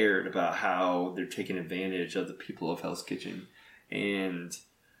cared about how they're taking advantage of the people of Hell's Kitchen. And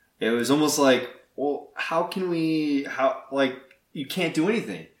it was almost like, well, you can't do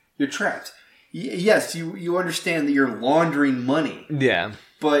anything. You're trapped. Yes, you understand that you're laundering money. Yeah.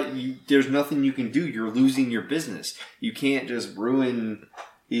 But there's nothing you can do. You're losing your business. You can't just ruin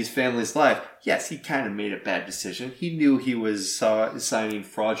his family's life. Yes, he kind of made a bad decision. He knew he was signing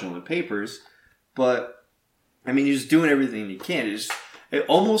fraudulent papers, but I mean, he was doing everything he can. It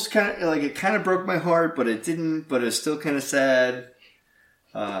almost kind of it kind of broke my heart, but it didn't. But it was still kind of sad.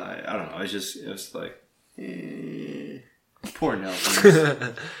 I don't know. It was like, poor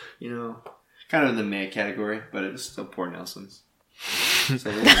Nelson. Kind of in the meh category, but it was still poor Nelson's. So those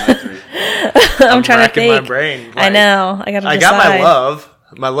are my three. I'm trying to think. My brain. I know. I got my love.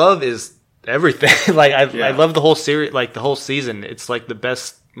 My love is everything. I love the whole series, the whole season. It's the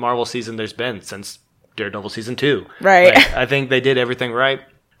best Marvel season there's been since Daredevil season 2. Right. I think they did everything right.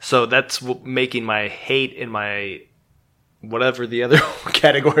 So that's making my hate in my whatever the other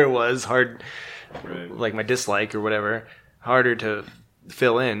category was hard, right. My dislike or whatever, harder to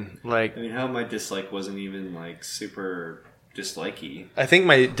fill in. How my dislike wasn't even super dislikey. I think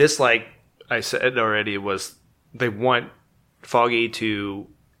my dislike, I said already, was they want Foggy to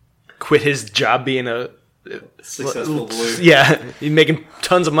quit his job being a successful lawyer. Yeah, making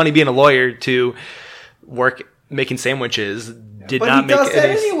tons of money being a lawyer to work making sandwiches. But he does that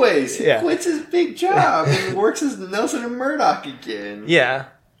anyways. He quits his big job and works as Nelson and Murdoch again. Yeah.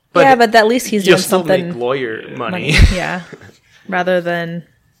 But at least he's doing something. Make lawyer money. Yeah. Rather than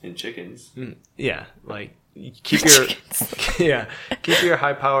in chickens. Yeah, keep your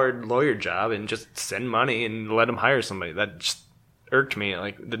high-powered lawyer job and just send money and let him hire somebody. That just irked me.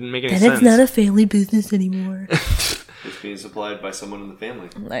 Didn't make any sense. It's not a family business anymore. It's being supplied by someone in the family.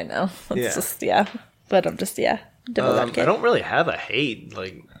 I know. It's just but I'm just I don't really have a hate.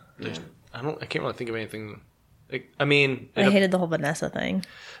 I can't really think of anything. I hated the whole Vanessa thing.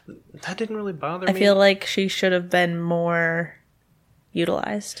 That didn't really bother me. I feel like she should have been more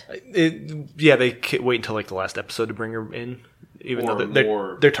utilized. They wait until the last episode to bring her in, even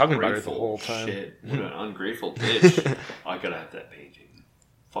though they're talking about her the whole time. Shit, what an ungrateful bitch! I gotta have that paging.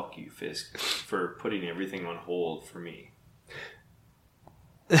 Fuck you, Fisk, for putting everything on hold for me.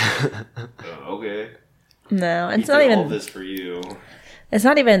 Okay. No, it's not even all this for you. It's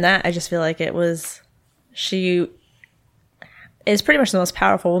not even that. I just feel like she is pretty much the most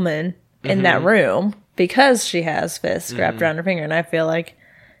powerful woman in that room because she has Fisk wrapped around her finger, and I feel like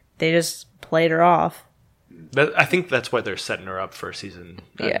they just played her off. I think that's why they're setting her up for a season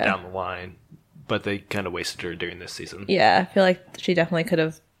down the line, but they kind of wasted her during this season. Yeah, I feel like she definitely could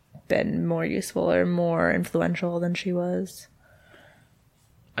have been more useful or more influential than she was.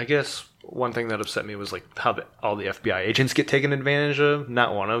 I guess one thing that upset me was how all the FBI agents get taken advantage of.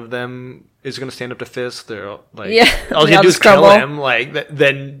 Not one of them is going to stand up to Fisk. They're all all you do is kill him.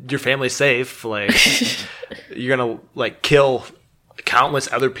 Then your family's safe. You're going to kill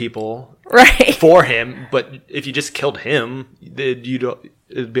countless other people Right. for him, but if you just killed him,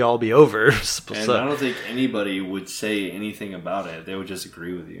 it'd all be over. And I don't think anybody would say anything about it. They would just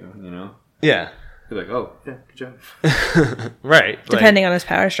agree with you, you know? Yeah. They're like, oh, yeah, good job. Right. Depending on his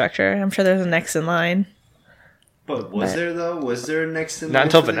power structure. I'm sure there's a next in line. But was there, though? Was there a next in line? Not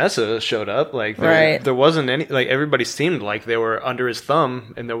until Vanessa showed up. Like, there wasn't any. Like, everybody seemed like they were under his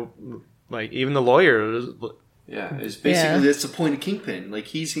thumb, and even the lawyer. Yeah, it's basically that's the point of Kingpin. Like,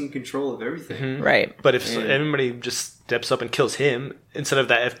 he's in control of everything. Mm-hmm. Right. But if everybody just steps up and kills him instead of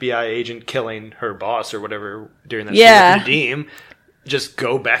that FBI agent killing her boss or whatever during that scene with Redeem, just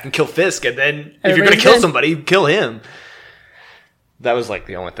go back and kill Fisk, and then if you're going to kill somebody, kill him. That was like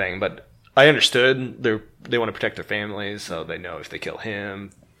the only thing, but I understood they want to protect their families, so they know if they kill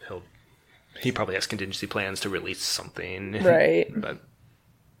him, he probably has contingency plans to release something. Right. But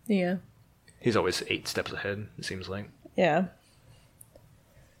yeah, he's always 8 steps ahead, it seems like. Yeah.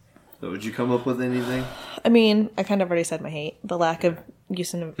 So would you come up with anything? I mean, I kind of already said my hate. The lack of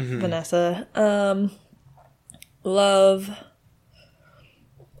use in Vanessa. Love.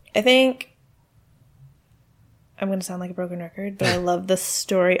 I think I'm going to sound like a broken record, but I love the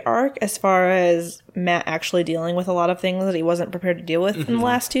story arc as far as Matt actually dealing with a lot of things that he wasn't prepared to deal with in the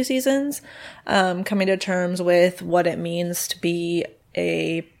last 2 seasons. Coming to terms with what it means to be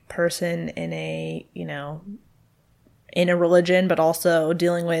a person in a, in a religion, but also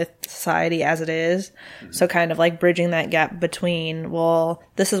dealing with society as it is. So kind of like bridging that gap between, well,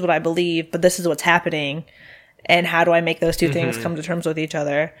 this is what I believe, but this is what's happening. And how do I make those 2 things come to terms with each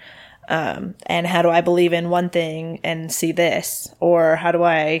other? And how do I believe in one thing and see this? Or how do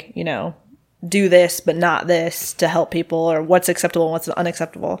I, do this but not this to help people? Or what's acceptable and what's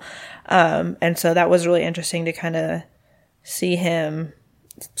unacceptable? And so that was really interesting to kind of see him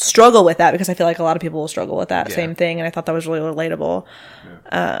struggle with that, because I feel like a lot of people will struggle with that same thing. And I thought that was really relatable.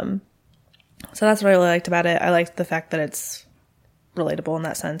 Yeah. So that's what I really liked about it. I liked the fact that it's relatable in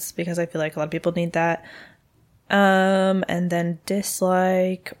that sense, because I feel like a lot of people need that. And then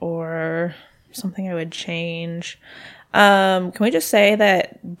dislike or something I would change. Can we just say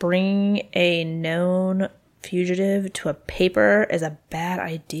that bringing a known fugitive to a paper is a bad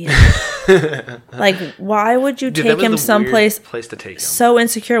idea? Like, why would you take him someplace place to take him. So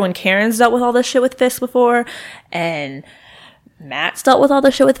insecure when Karen's dealt with all this shit with Fisk before, and Matt's dealt with all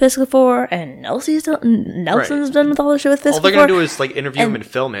this shit with Fisk before, and Nelson's done with all this shit with Fisk before. All they're going to do is, interview him and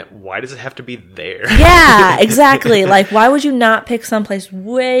film it. Why does it have to be there? Yeah, exactly. Like, why would you not pick someplace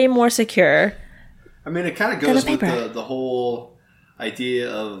way more secure? I mean, it kind of goes with the whole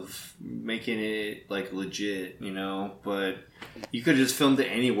idea of making it, legit, but you could have just filmed it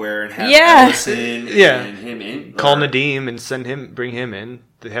anywhere and have Allison and him in. Call Nadeem and bring him in.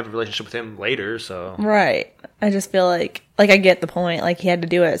 They have a relationship with him later, so. Right. I just feel like I get the point. Like, he had to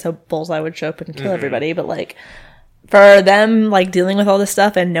do it so Bullseye would show up and kill everybody. But, for them, dealing with all this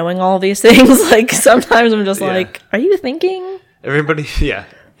stuff and knowing all these things, sometimes I'm just are you thinking? Everybody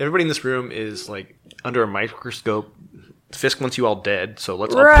in this room is, under a microscope. Fisk wants you all dead, so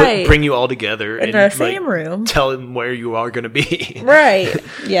let's all bring you all together in the same room. Tell him where you are going to be. Right.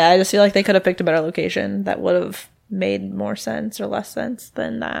 Yeah, I just feel like they could have picked a better location that would have made more sense or less sense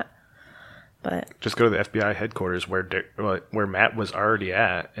than that. But just go to the FBI headquarters where Matt was already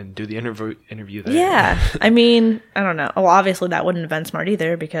at and do the interview there. Yeah. I mean, I don't know. Well, obviously that wouldn't have been smart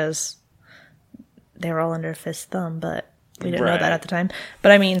either, because they were all under Fisk's thumb, but we didn't know that at the time.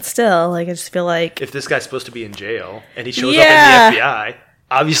 But I mean, still, I just feel like if this guy's supposed to be in jail and he shows up in the FBI,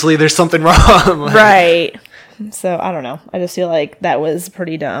 obviously there's something wrong. Right. So I don't know. I just feel like that was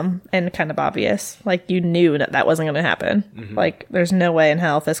pretty dumb and kind of obvious. You knew that wasn't going to happen. Mm-hmm. There's no way in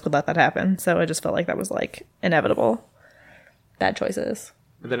hell Fisk would let that happen. So I just felt like that was inevitable. Bad choices.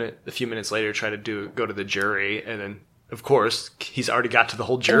 And then a few minutes later, try to go to the jury, and then of course he's already got to the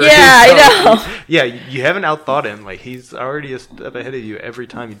whole jury. Yeah, I know. Yeah, you haven't outthought him. He's already a step ahead of you every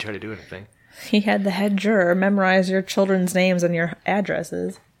time you try to do anything. He had the head juror memorize your children's names and your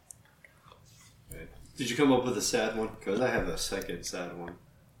addresses. Did you come up with a sad one? Because I have a second sad one.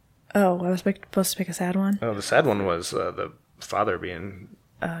 Oh, I was supposed to pick a sad one? Oh, the sad one was the father being...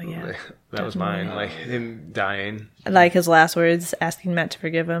 Oh, yeah. That was mine. Him dying. His last words, asking Matt to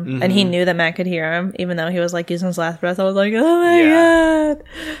forgive him. Mm-hmm. And he knew that Matt could hear him, even though he was, using his last breath. I was like, oh, my God.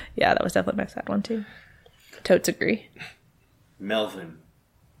 Yeah, that was definitely my sad one, too. Totes agree. Melvin.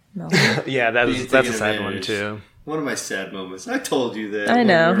 Yeah, that's a sad one, too. One of my sad moments. I told you that. I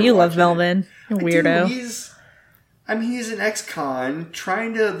know. You love Melvin. You weirdo. He's an ex-con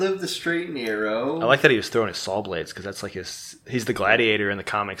trying to live the straight and narrow. I like that he was throwing his saw blades, because that's he's the gladiator in the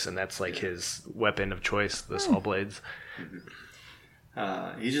comics, and that's his weapon of choice, the saw blades.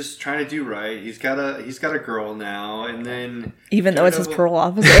 He's just trying to do right. He's got a girl now, and then even though it's his parole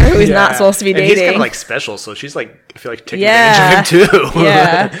officer who he's not supposed to be dating. And he's kind of like special, so she's like, I feel like taking advantage of him too.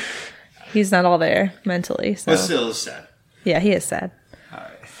 Yeah, he's not all there mentally. So. But still, it's sad. Yeah, he is sad. All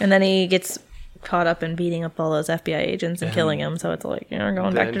right. And then he gets caught up in beating up all those FBI agents and killing them. So it's like, you're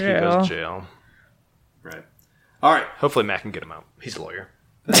going back to He jail. goes to jail. Right. All right. Hopefully Matt can get him out. He's a lawyer.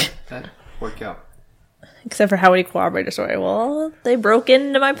 That work out. Except for how would he corroborate the story? Well, they broke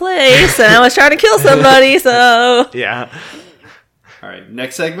into my place and I was trying to kill somebody, so... Yeah. All right.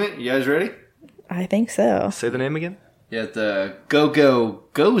 Next segment. You guys ready? I think so. Say the name again. Yeah, the Go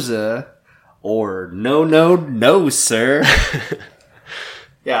Goza or No, sir.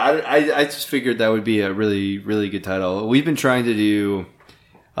 Yeah, I just figured that would be a really, really good title. We've been trying to do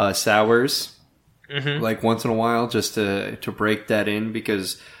sours like once in a while just to break that in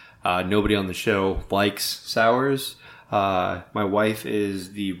because nobody on the show likes sours. My wife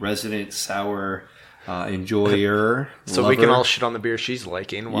is the resident sour enjoyer. So lover. we can all shit on the beer she's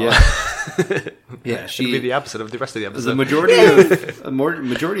liking. While Yeah, she'd be the opposite of the rest of the episode. The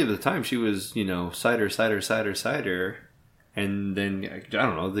majority of the time she was, cider. And then I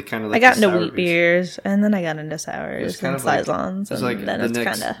don't know, the kind of like I got into wheat beers, and then I got into sours and saisons, it's and like then the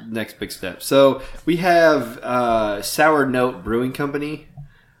it's kind of next big step. So we have Sour Note Brewing Company.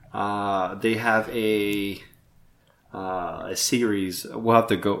 They have a series. We'll have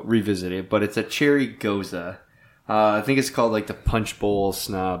to go revisit it, but it's a cherry goza. I think it's called like the Punch Bowl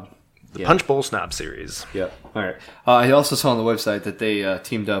Snob. The Punch Bowl Snob series. Yep. All right. I also saw on the website that they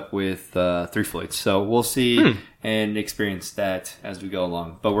teamed up with Three Floyds. So we'll see and experience that as we go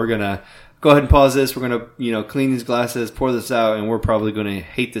along. But we're going to go ahead and pause this. We're going to, clean these glasses, pour this out, and we're probably going to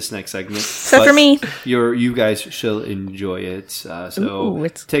hate this next segment. except for me. You guys shall enjoy it. So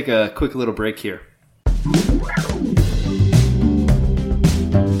take a quick little break here.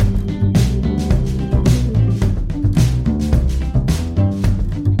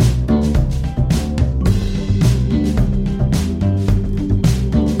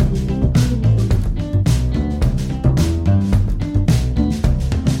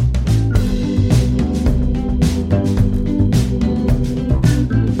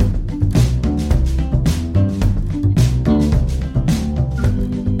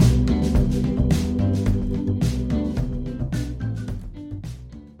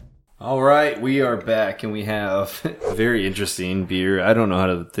 We are back, and we have a very interesting beer. I don't know how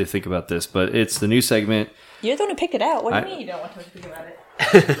to think about this, but it's the new segment. You're the one who picked it out. What do you mean you don't want to think about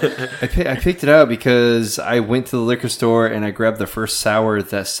it? I picked it out because I went to the liquor store and I grabbed the first sour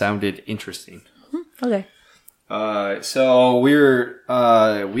that sounded interesting. Okay. So we're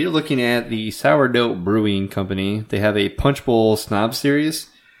looking at the Sour Note Brewing Company. They have a Punch Bowl Snob series.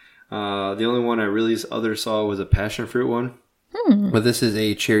 The only one I really saw was a passion fruit one. But this is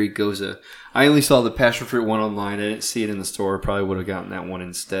a cherry goza. I only saw the passion fruit one online. I didn't see it in the store. Probably would have gotten that one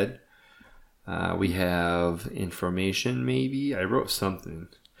instead. We have information, maybe. I wrote something.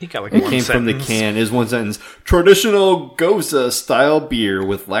 He got like it one came sentence. from the can. Is one sentence. Traditional goza style beer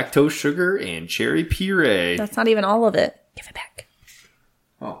with lactose sugar and cherry puree. That's not even all of it. Give it back.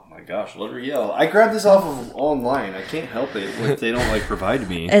 Oh my gosh, let her yell. I grabbed this off of online. I can't help it if they don't provide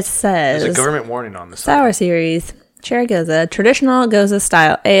me. It says There's a government warning on this. Sour series. Cherry goza, traditional goza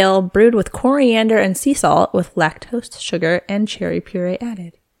style ale brewed with coriander and sea salt with lactose sugar and cherry puree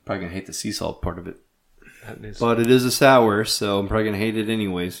added. Probably gonna hate the sea salt part of it. But it is a sour, so I'm probably gonna hate it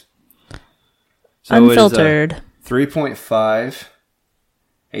anyways. So unfiltered. 3.5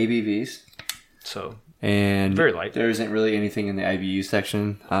 ABVs. So and very light. There isn't really anything in the IBU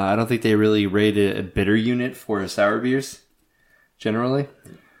section. I don't think they really rated a bitter unit for sour beers. Generally,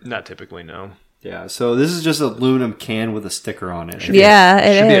 not typically, no. Yeah, so this is just an aluminum can with a sticker on it. Should be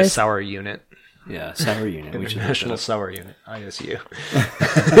a sour unit. Yeah, sour unit. International Sour Unit, ISU.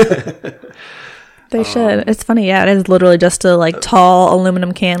 They should. It's funny, yeah. It is literally just a tall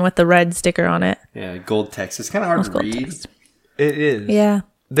aluminum can with the red sticker on it. Yeah, gold text. It's kind of hard to read. Text. It is. Yeah.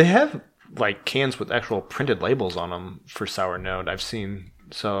 They have cans with actual printed labels on them for Sour Note I've seen.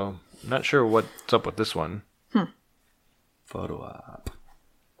 So I'm not sure what's up with this one. Photo op.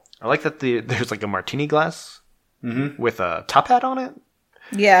 I like that there's a martini glass with a top hat on it.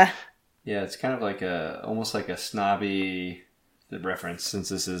 Yeah. Yeah, it's kind of almost like a snobby reference since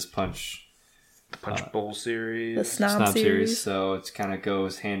this is Punch. The Punch Bowl series. The Snob series. So it kind of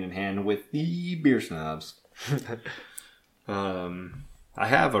goes hand in hand with the Beer Snobs. I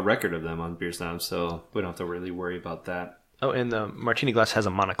have a record of them on Beer Snobs, so we don't have to really worry about that. Oh, and the martini glass has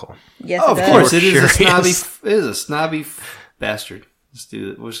a monocle. Yes, of course, it is a snobby. Curious. It is a snobby bastard. Let's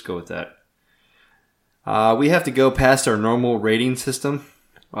do it. We'll just go with that. We have to go past our normal rating system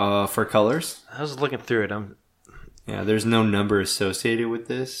for colors. I was looking through it. Yeah, there's no number associated with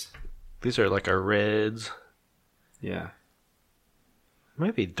this. These are like our reds. Yeah.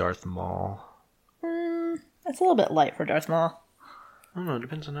 Maybe Darth Maul. That's a little bit light for Darth Maul. I don't know. It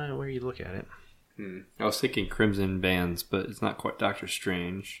depends on where you look at it. I was thinking Crimson Bands, but it's not quite Doctor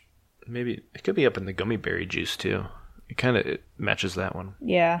Strange. Maybe it could be up in the gummy berry juice too. It matches that one.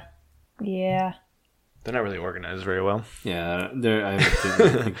 Yeah. They're not really organized very well. Yeah, I didn't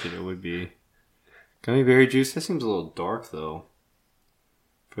think that it would be. Gummy berry juice, that seems a little dark though.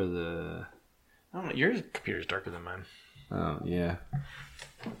 For the... I don't know. Your computer's darker than mine. Oh, yeah.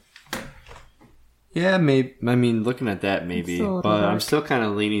 Yeah, maybe. I mean, looking at that, maybe. But dark. I'm still kind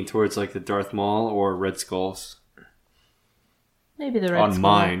of leaning towards like the Darth Maul or Red Skulls. Maybe the Red Skull. On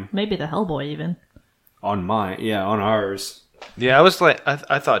mine. Maybe the Hellboy even. On mine. Yeah, on ours. Yeah, I was like,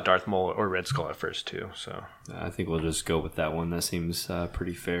 I thought Darth Maul or Red Skull at first too. So I think we'll just go with that one. That seems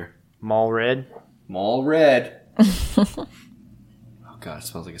pretty fair. Maul Red. Maul Red. Oh God, it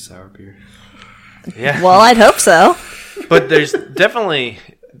smells like a sour beer. Yeah. Well, I'd hope so. But there's definitely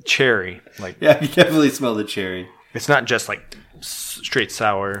cherry. Like, yeah, you definitely smell the cherry. It's not just like straight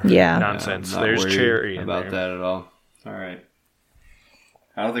sour nonsense. I'm not there's worried cherry about in there. that at all. All right.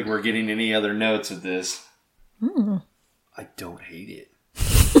 I don't think we're getting any other notes of this. I don't hate it.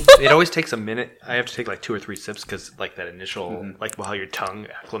 It always takes a minute. I have to take like 2 or 3 sips because like that initial, like how your tongue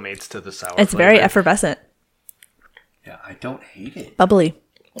acclimates to the sour. It's very effervescent. Yeah, I don't hate it. Bubbly.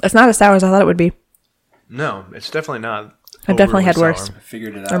 It's not as sour as I thought it would be. No, it's definitely not. I've definitely had worse. I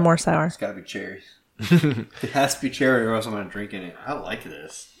figured it out. Or more sour. It's got to be cherries. It has to be cherry or else I'm going to drink in it. I like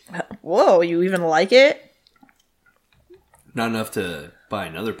this. Whoa, you even like it? Not enough to buy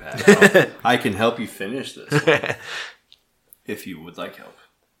another pack. I can help you finish this if you would like help.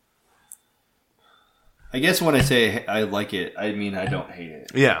 I guess when I say I like it, I mean I don't hate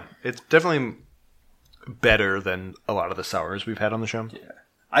it. Yeah, it's definitely better than a lot of the sours we've had on the show. Yeah,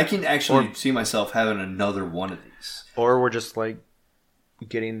 I can actually see myself having another one of these. Or we're just like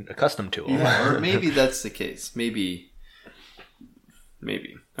getting accustomed to them. Yeah, or maybe that's the case. Maybe.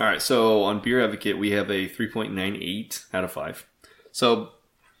 All right, so on Beer Advocate, we have a 3.98 out of 5. So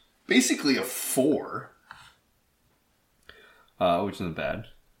basically a 4, which isn't bad,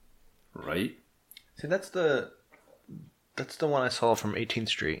 right? See, that's the one I saw from 18th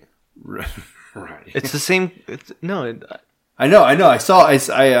Street. Right. It's the same. I know. I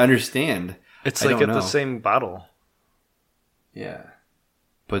understand. It's like the same bottle. Yeah,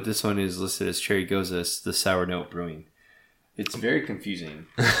 but this one is listed as Cherry Goza, the Sour Note Brewing. It's very confusing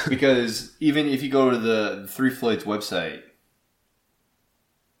because even if you go to the Three Floyds website,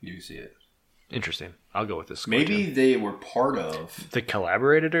 you can see it. Interesting. I'll go with this. Maybe they were part of... They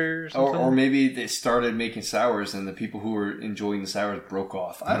collaborated or something? Or maybe they started making sours and the people who were enjoying the sours broke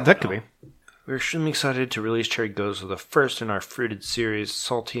off. I don't know. That could be. We're extremely excited to release Cherry Goza, the first in our fruited series.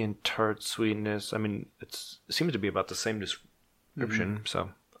 Salty and tart sweetness. I mean, it seems to be about the same description.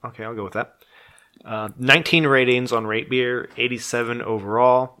 So, okay, I'll go with that. 19 ratings on Rate Beer, 87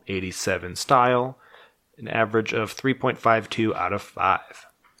 overall, 87 style, an average of 3.52 out of 5.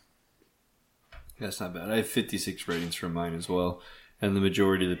 That's not bad. I have 56 ratings for mine as well, and the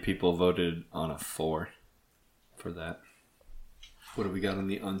majority of the people voted on a 4 for that. What do we got on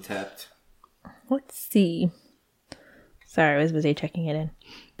the Untapped? Let's see. Sorry, I was busy checking it in.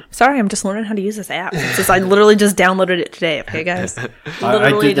 Sorry, I'm just learning how to use this app. I literally just downloaded it today, okay, guys?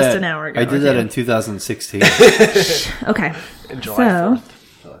 Literally just an hour ago. I did that in 2016. Okay. July 4th.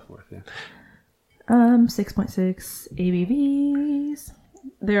 July 4th, yeah. 6.6 ABVs.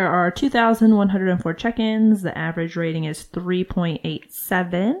 There are 2,104 check-ins. The average rating is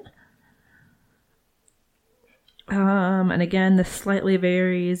 3.87. And again, this slightly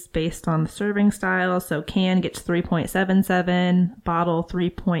varies based on the serving style. So can gets 3.77, bottle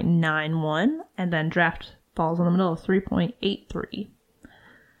 3.91, and then draft falls in the middle of 3.83.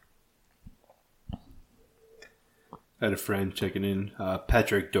 I had a friend checking in,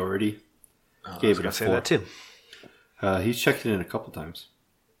 Patrick Doherty. Gave it a 4. Say that too. He's checked it in a couple times.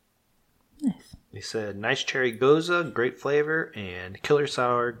 Nice. He said, nice cherry goza, great flavor, and killer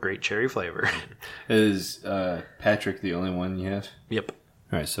sour, great cherry flavor. Is Patrick the only one you have? Yep.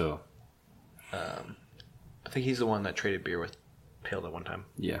 All right, so... I think he's the one that traded beer with Pale at one time.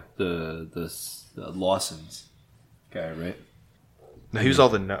 Yeah, the Lawson's guy, right? No, he was all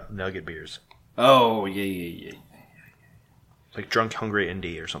the nugget beers. Oh, yeah. Like Drunk Hungry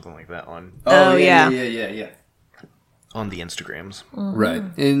Indie or something like that on Yeah. on the Instagrams. Mm-hmm. Right.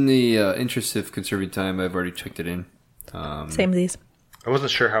 In the interest of conserving time, I've already checked it in. Same as these. I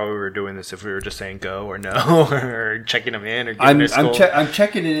wasn't sure how we were doing this, if we were just saying go or no, or checking them in, or giving I'm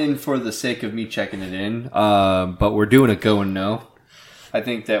checking it in for the sake of me checking it in, but we're doing a go and no. I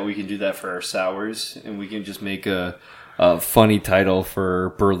think that we can do that for our sours, and we can just make a funny title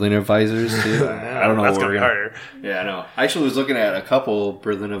for Berliner Weissers too. I don't know. That's what gonna be harder. Yeah, I know. I actually was looking at a couple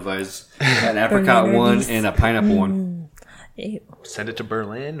Berliner Weiss, an apricot one and a pineapple one. Send it to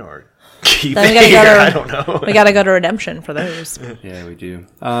Berlin or keep Then it here. I don't know. We gotta go to Redemption for those. Yeah, we do.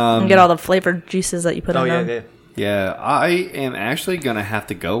 And get all the flavored juices that you put in them. Yeah. Yeah, I am actually gonna have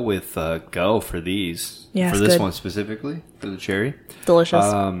to go with go for these. Yeah, for it's this good. one specifically for the cherry. Delicious.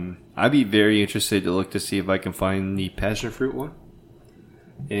 I'd be very interested to look to see if I can find the passion fruit one,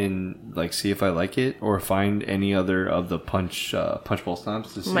 and like see if I like it, or find any other of the punch bowl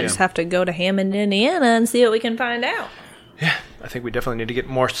stomps. To see. Might just have to go to Hammond, Indiana, and see what we can find out. Yeah, I think we definitely need to get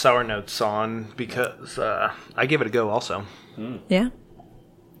more sour notes on, because I gave it a go also. Yeah.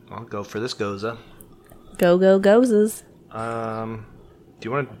 I'll go for this goza. Go gozes. Do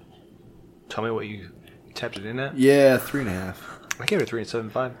you want to tell me what you tapped it in at? Yeah, 3.5. I gave it a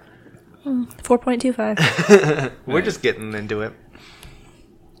 3.75. 4.25. We're just getting into it.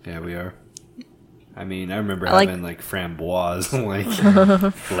 Yeah, we are. I mean, I remember I like- having like framboise, like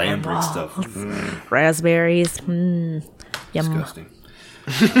lambrick stuff. Raspberries. Yum. Disgusting.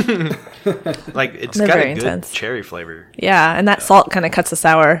 Like, it's They're got very a good intense. cherry flavor. Yeah, and that salt kind of cuts the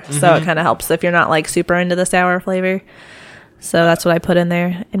sour, so it kind of helps if you're not like super into the sour flavor. So that's what I put in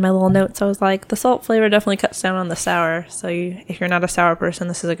there in my little notes. I was like, the salt flavor definitely cuts down on the sour. So if you're not a sour person,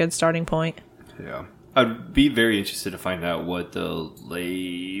 this is a good starting point. Yeah. I'd be very interested to find out what the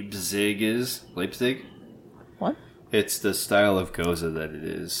Leipzig is. Leipzig? What? It's the style of goza that it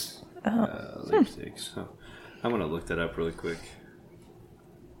is. Oh. Leipzig. So I'm going to look that up really quick.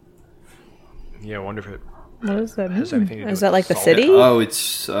 Yeah, I wonder if it What does that has mean? anything to do Is with that like the salt. city? Oh,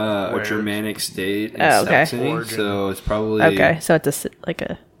 it's a Where- Germanic state in Oh, okay. Saxony. Origin. So it's probably... Okay, so it's a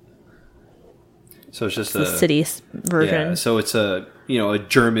So it's just the city version. Yeah, so it's a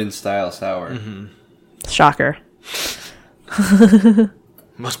German style sour. Shocker.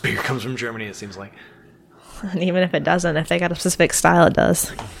 Most beer comes from Germany, it seems like. And even if it doesn't, if they got a specific style, it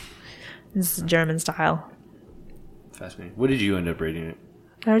does. It's German style. Fascinating. What did you end up rating it?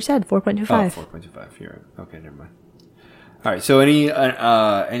 I already said 4.25. Oh, 4.25. You're right. Okay, never mind. All right. So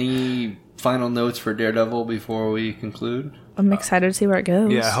any final notes for Daredevil before we conclude? I'm excited to see where it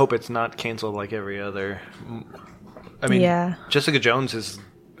goes. Yeah, I hope it's not canceled like every other. I mean, Yeah. Jessica Jones is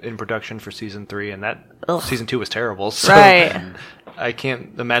in production for season 3, and that Ugh. season 2 was terrible. So Right. I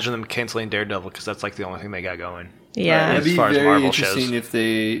can't imagine them canceling Daredevil, because that's like the only thing they got going. Yeah. It'd As be far as very Marvel interesting shows.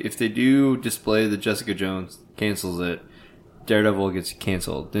 if they do display that Jessica Jones cancels it, Daredevil gets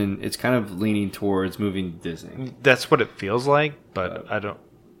canceled. Then it's kind of leaning towards moving to Disney. That's what it feels like, but I don't.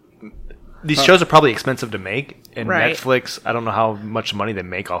 These shows are probably expensive to make, and Right. Netflix, I don't know how much money they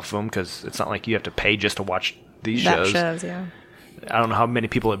make off of them, because it's not like you have to pay just to watch these That shows. shows, yeah. I don't know how many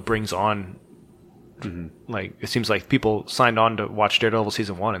people it brings on. Like, it seems like people signed on to watch Daredevil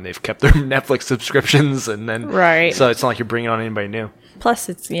season 1, and they've kept their Netflix subscriptions, and then Right. So it's not like you're bringing on anybody new. Plus,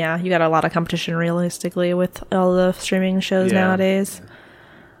 you got a lot of competition realistically with all the streaming shows Yeah. nowadays.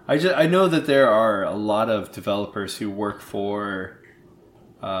 I know that there are a lot of developers who work for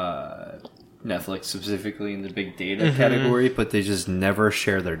Netflix, specifically in the big data category, but they just never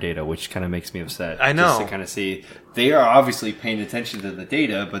share their data, which kind of makes me upset. I know. Just to kind of see, they are obviously paying attention to the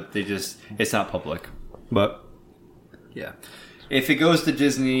data, but it's not public. But yeah, if it goes to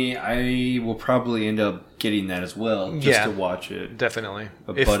Disney, I will probably end up getting that as well, just to watch it. Definitely.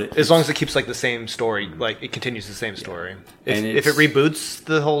 But As long as it keeps like the same story, like it continues the same story. And If it reboots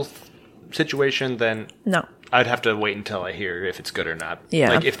the whole situation, then No. I'd have to wait until I hear if it's good or not. Yeah.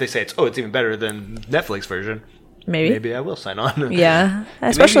 Like if they say it's even better than Netflix version, Maybe. maybe I will sign on. Yeah.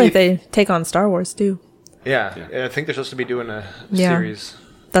 Especially if they take on Star Wars, too. Yeah. I think they're supposed to be doing a Yeah. series.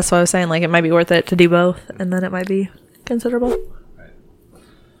 That's what I was saying. Like, it might be worth it to do both, and then it might be considerable.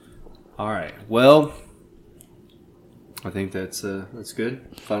 All right. Well, I think that's good.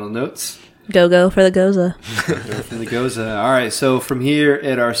 Final notes. Go for the Goza. From the Goza. All right. So from here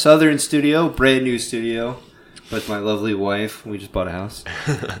at our southern studio, brand new studio, with my lovely wife, we just bought a house.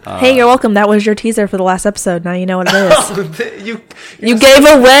 Hey, you're welcome. That was your teaser for the last episode. Now you know what it is. you You gave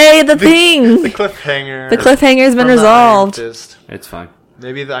away the thing. the cliffhanger. The cliffhanger's been from the resolved. Iron Fist. It's fine.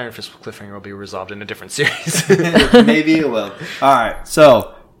 Maybe the Iron Fist cliffhanger will be resolved in a different series. Maybe it will. All right.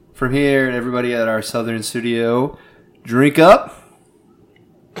 So from here, everybody at our southern studio, drink up.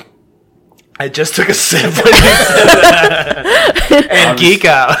 I just took a sip when you said that. And geek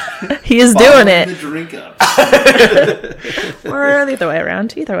out. He is doing The it. drink up. Or the other way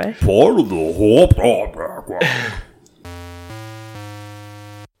around. Either way. Part of the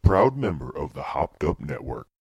Proud member of the Hopped Up Network.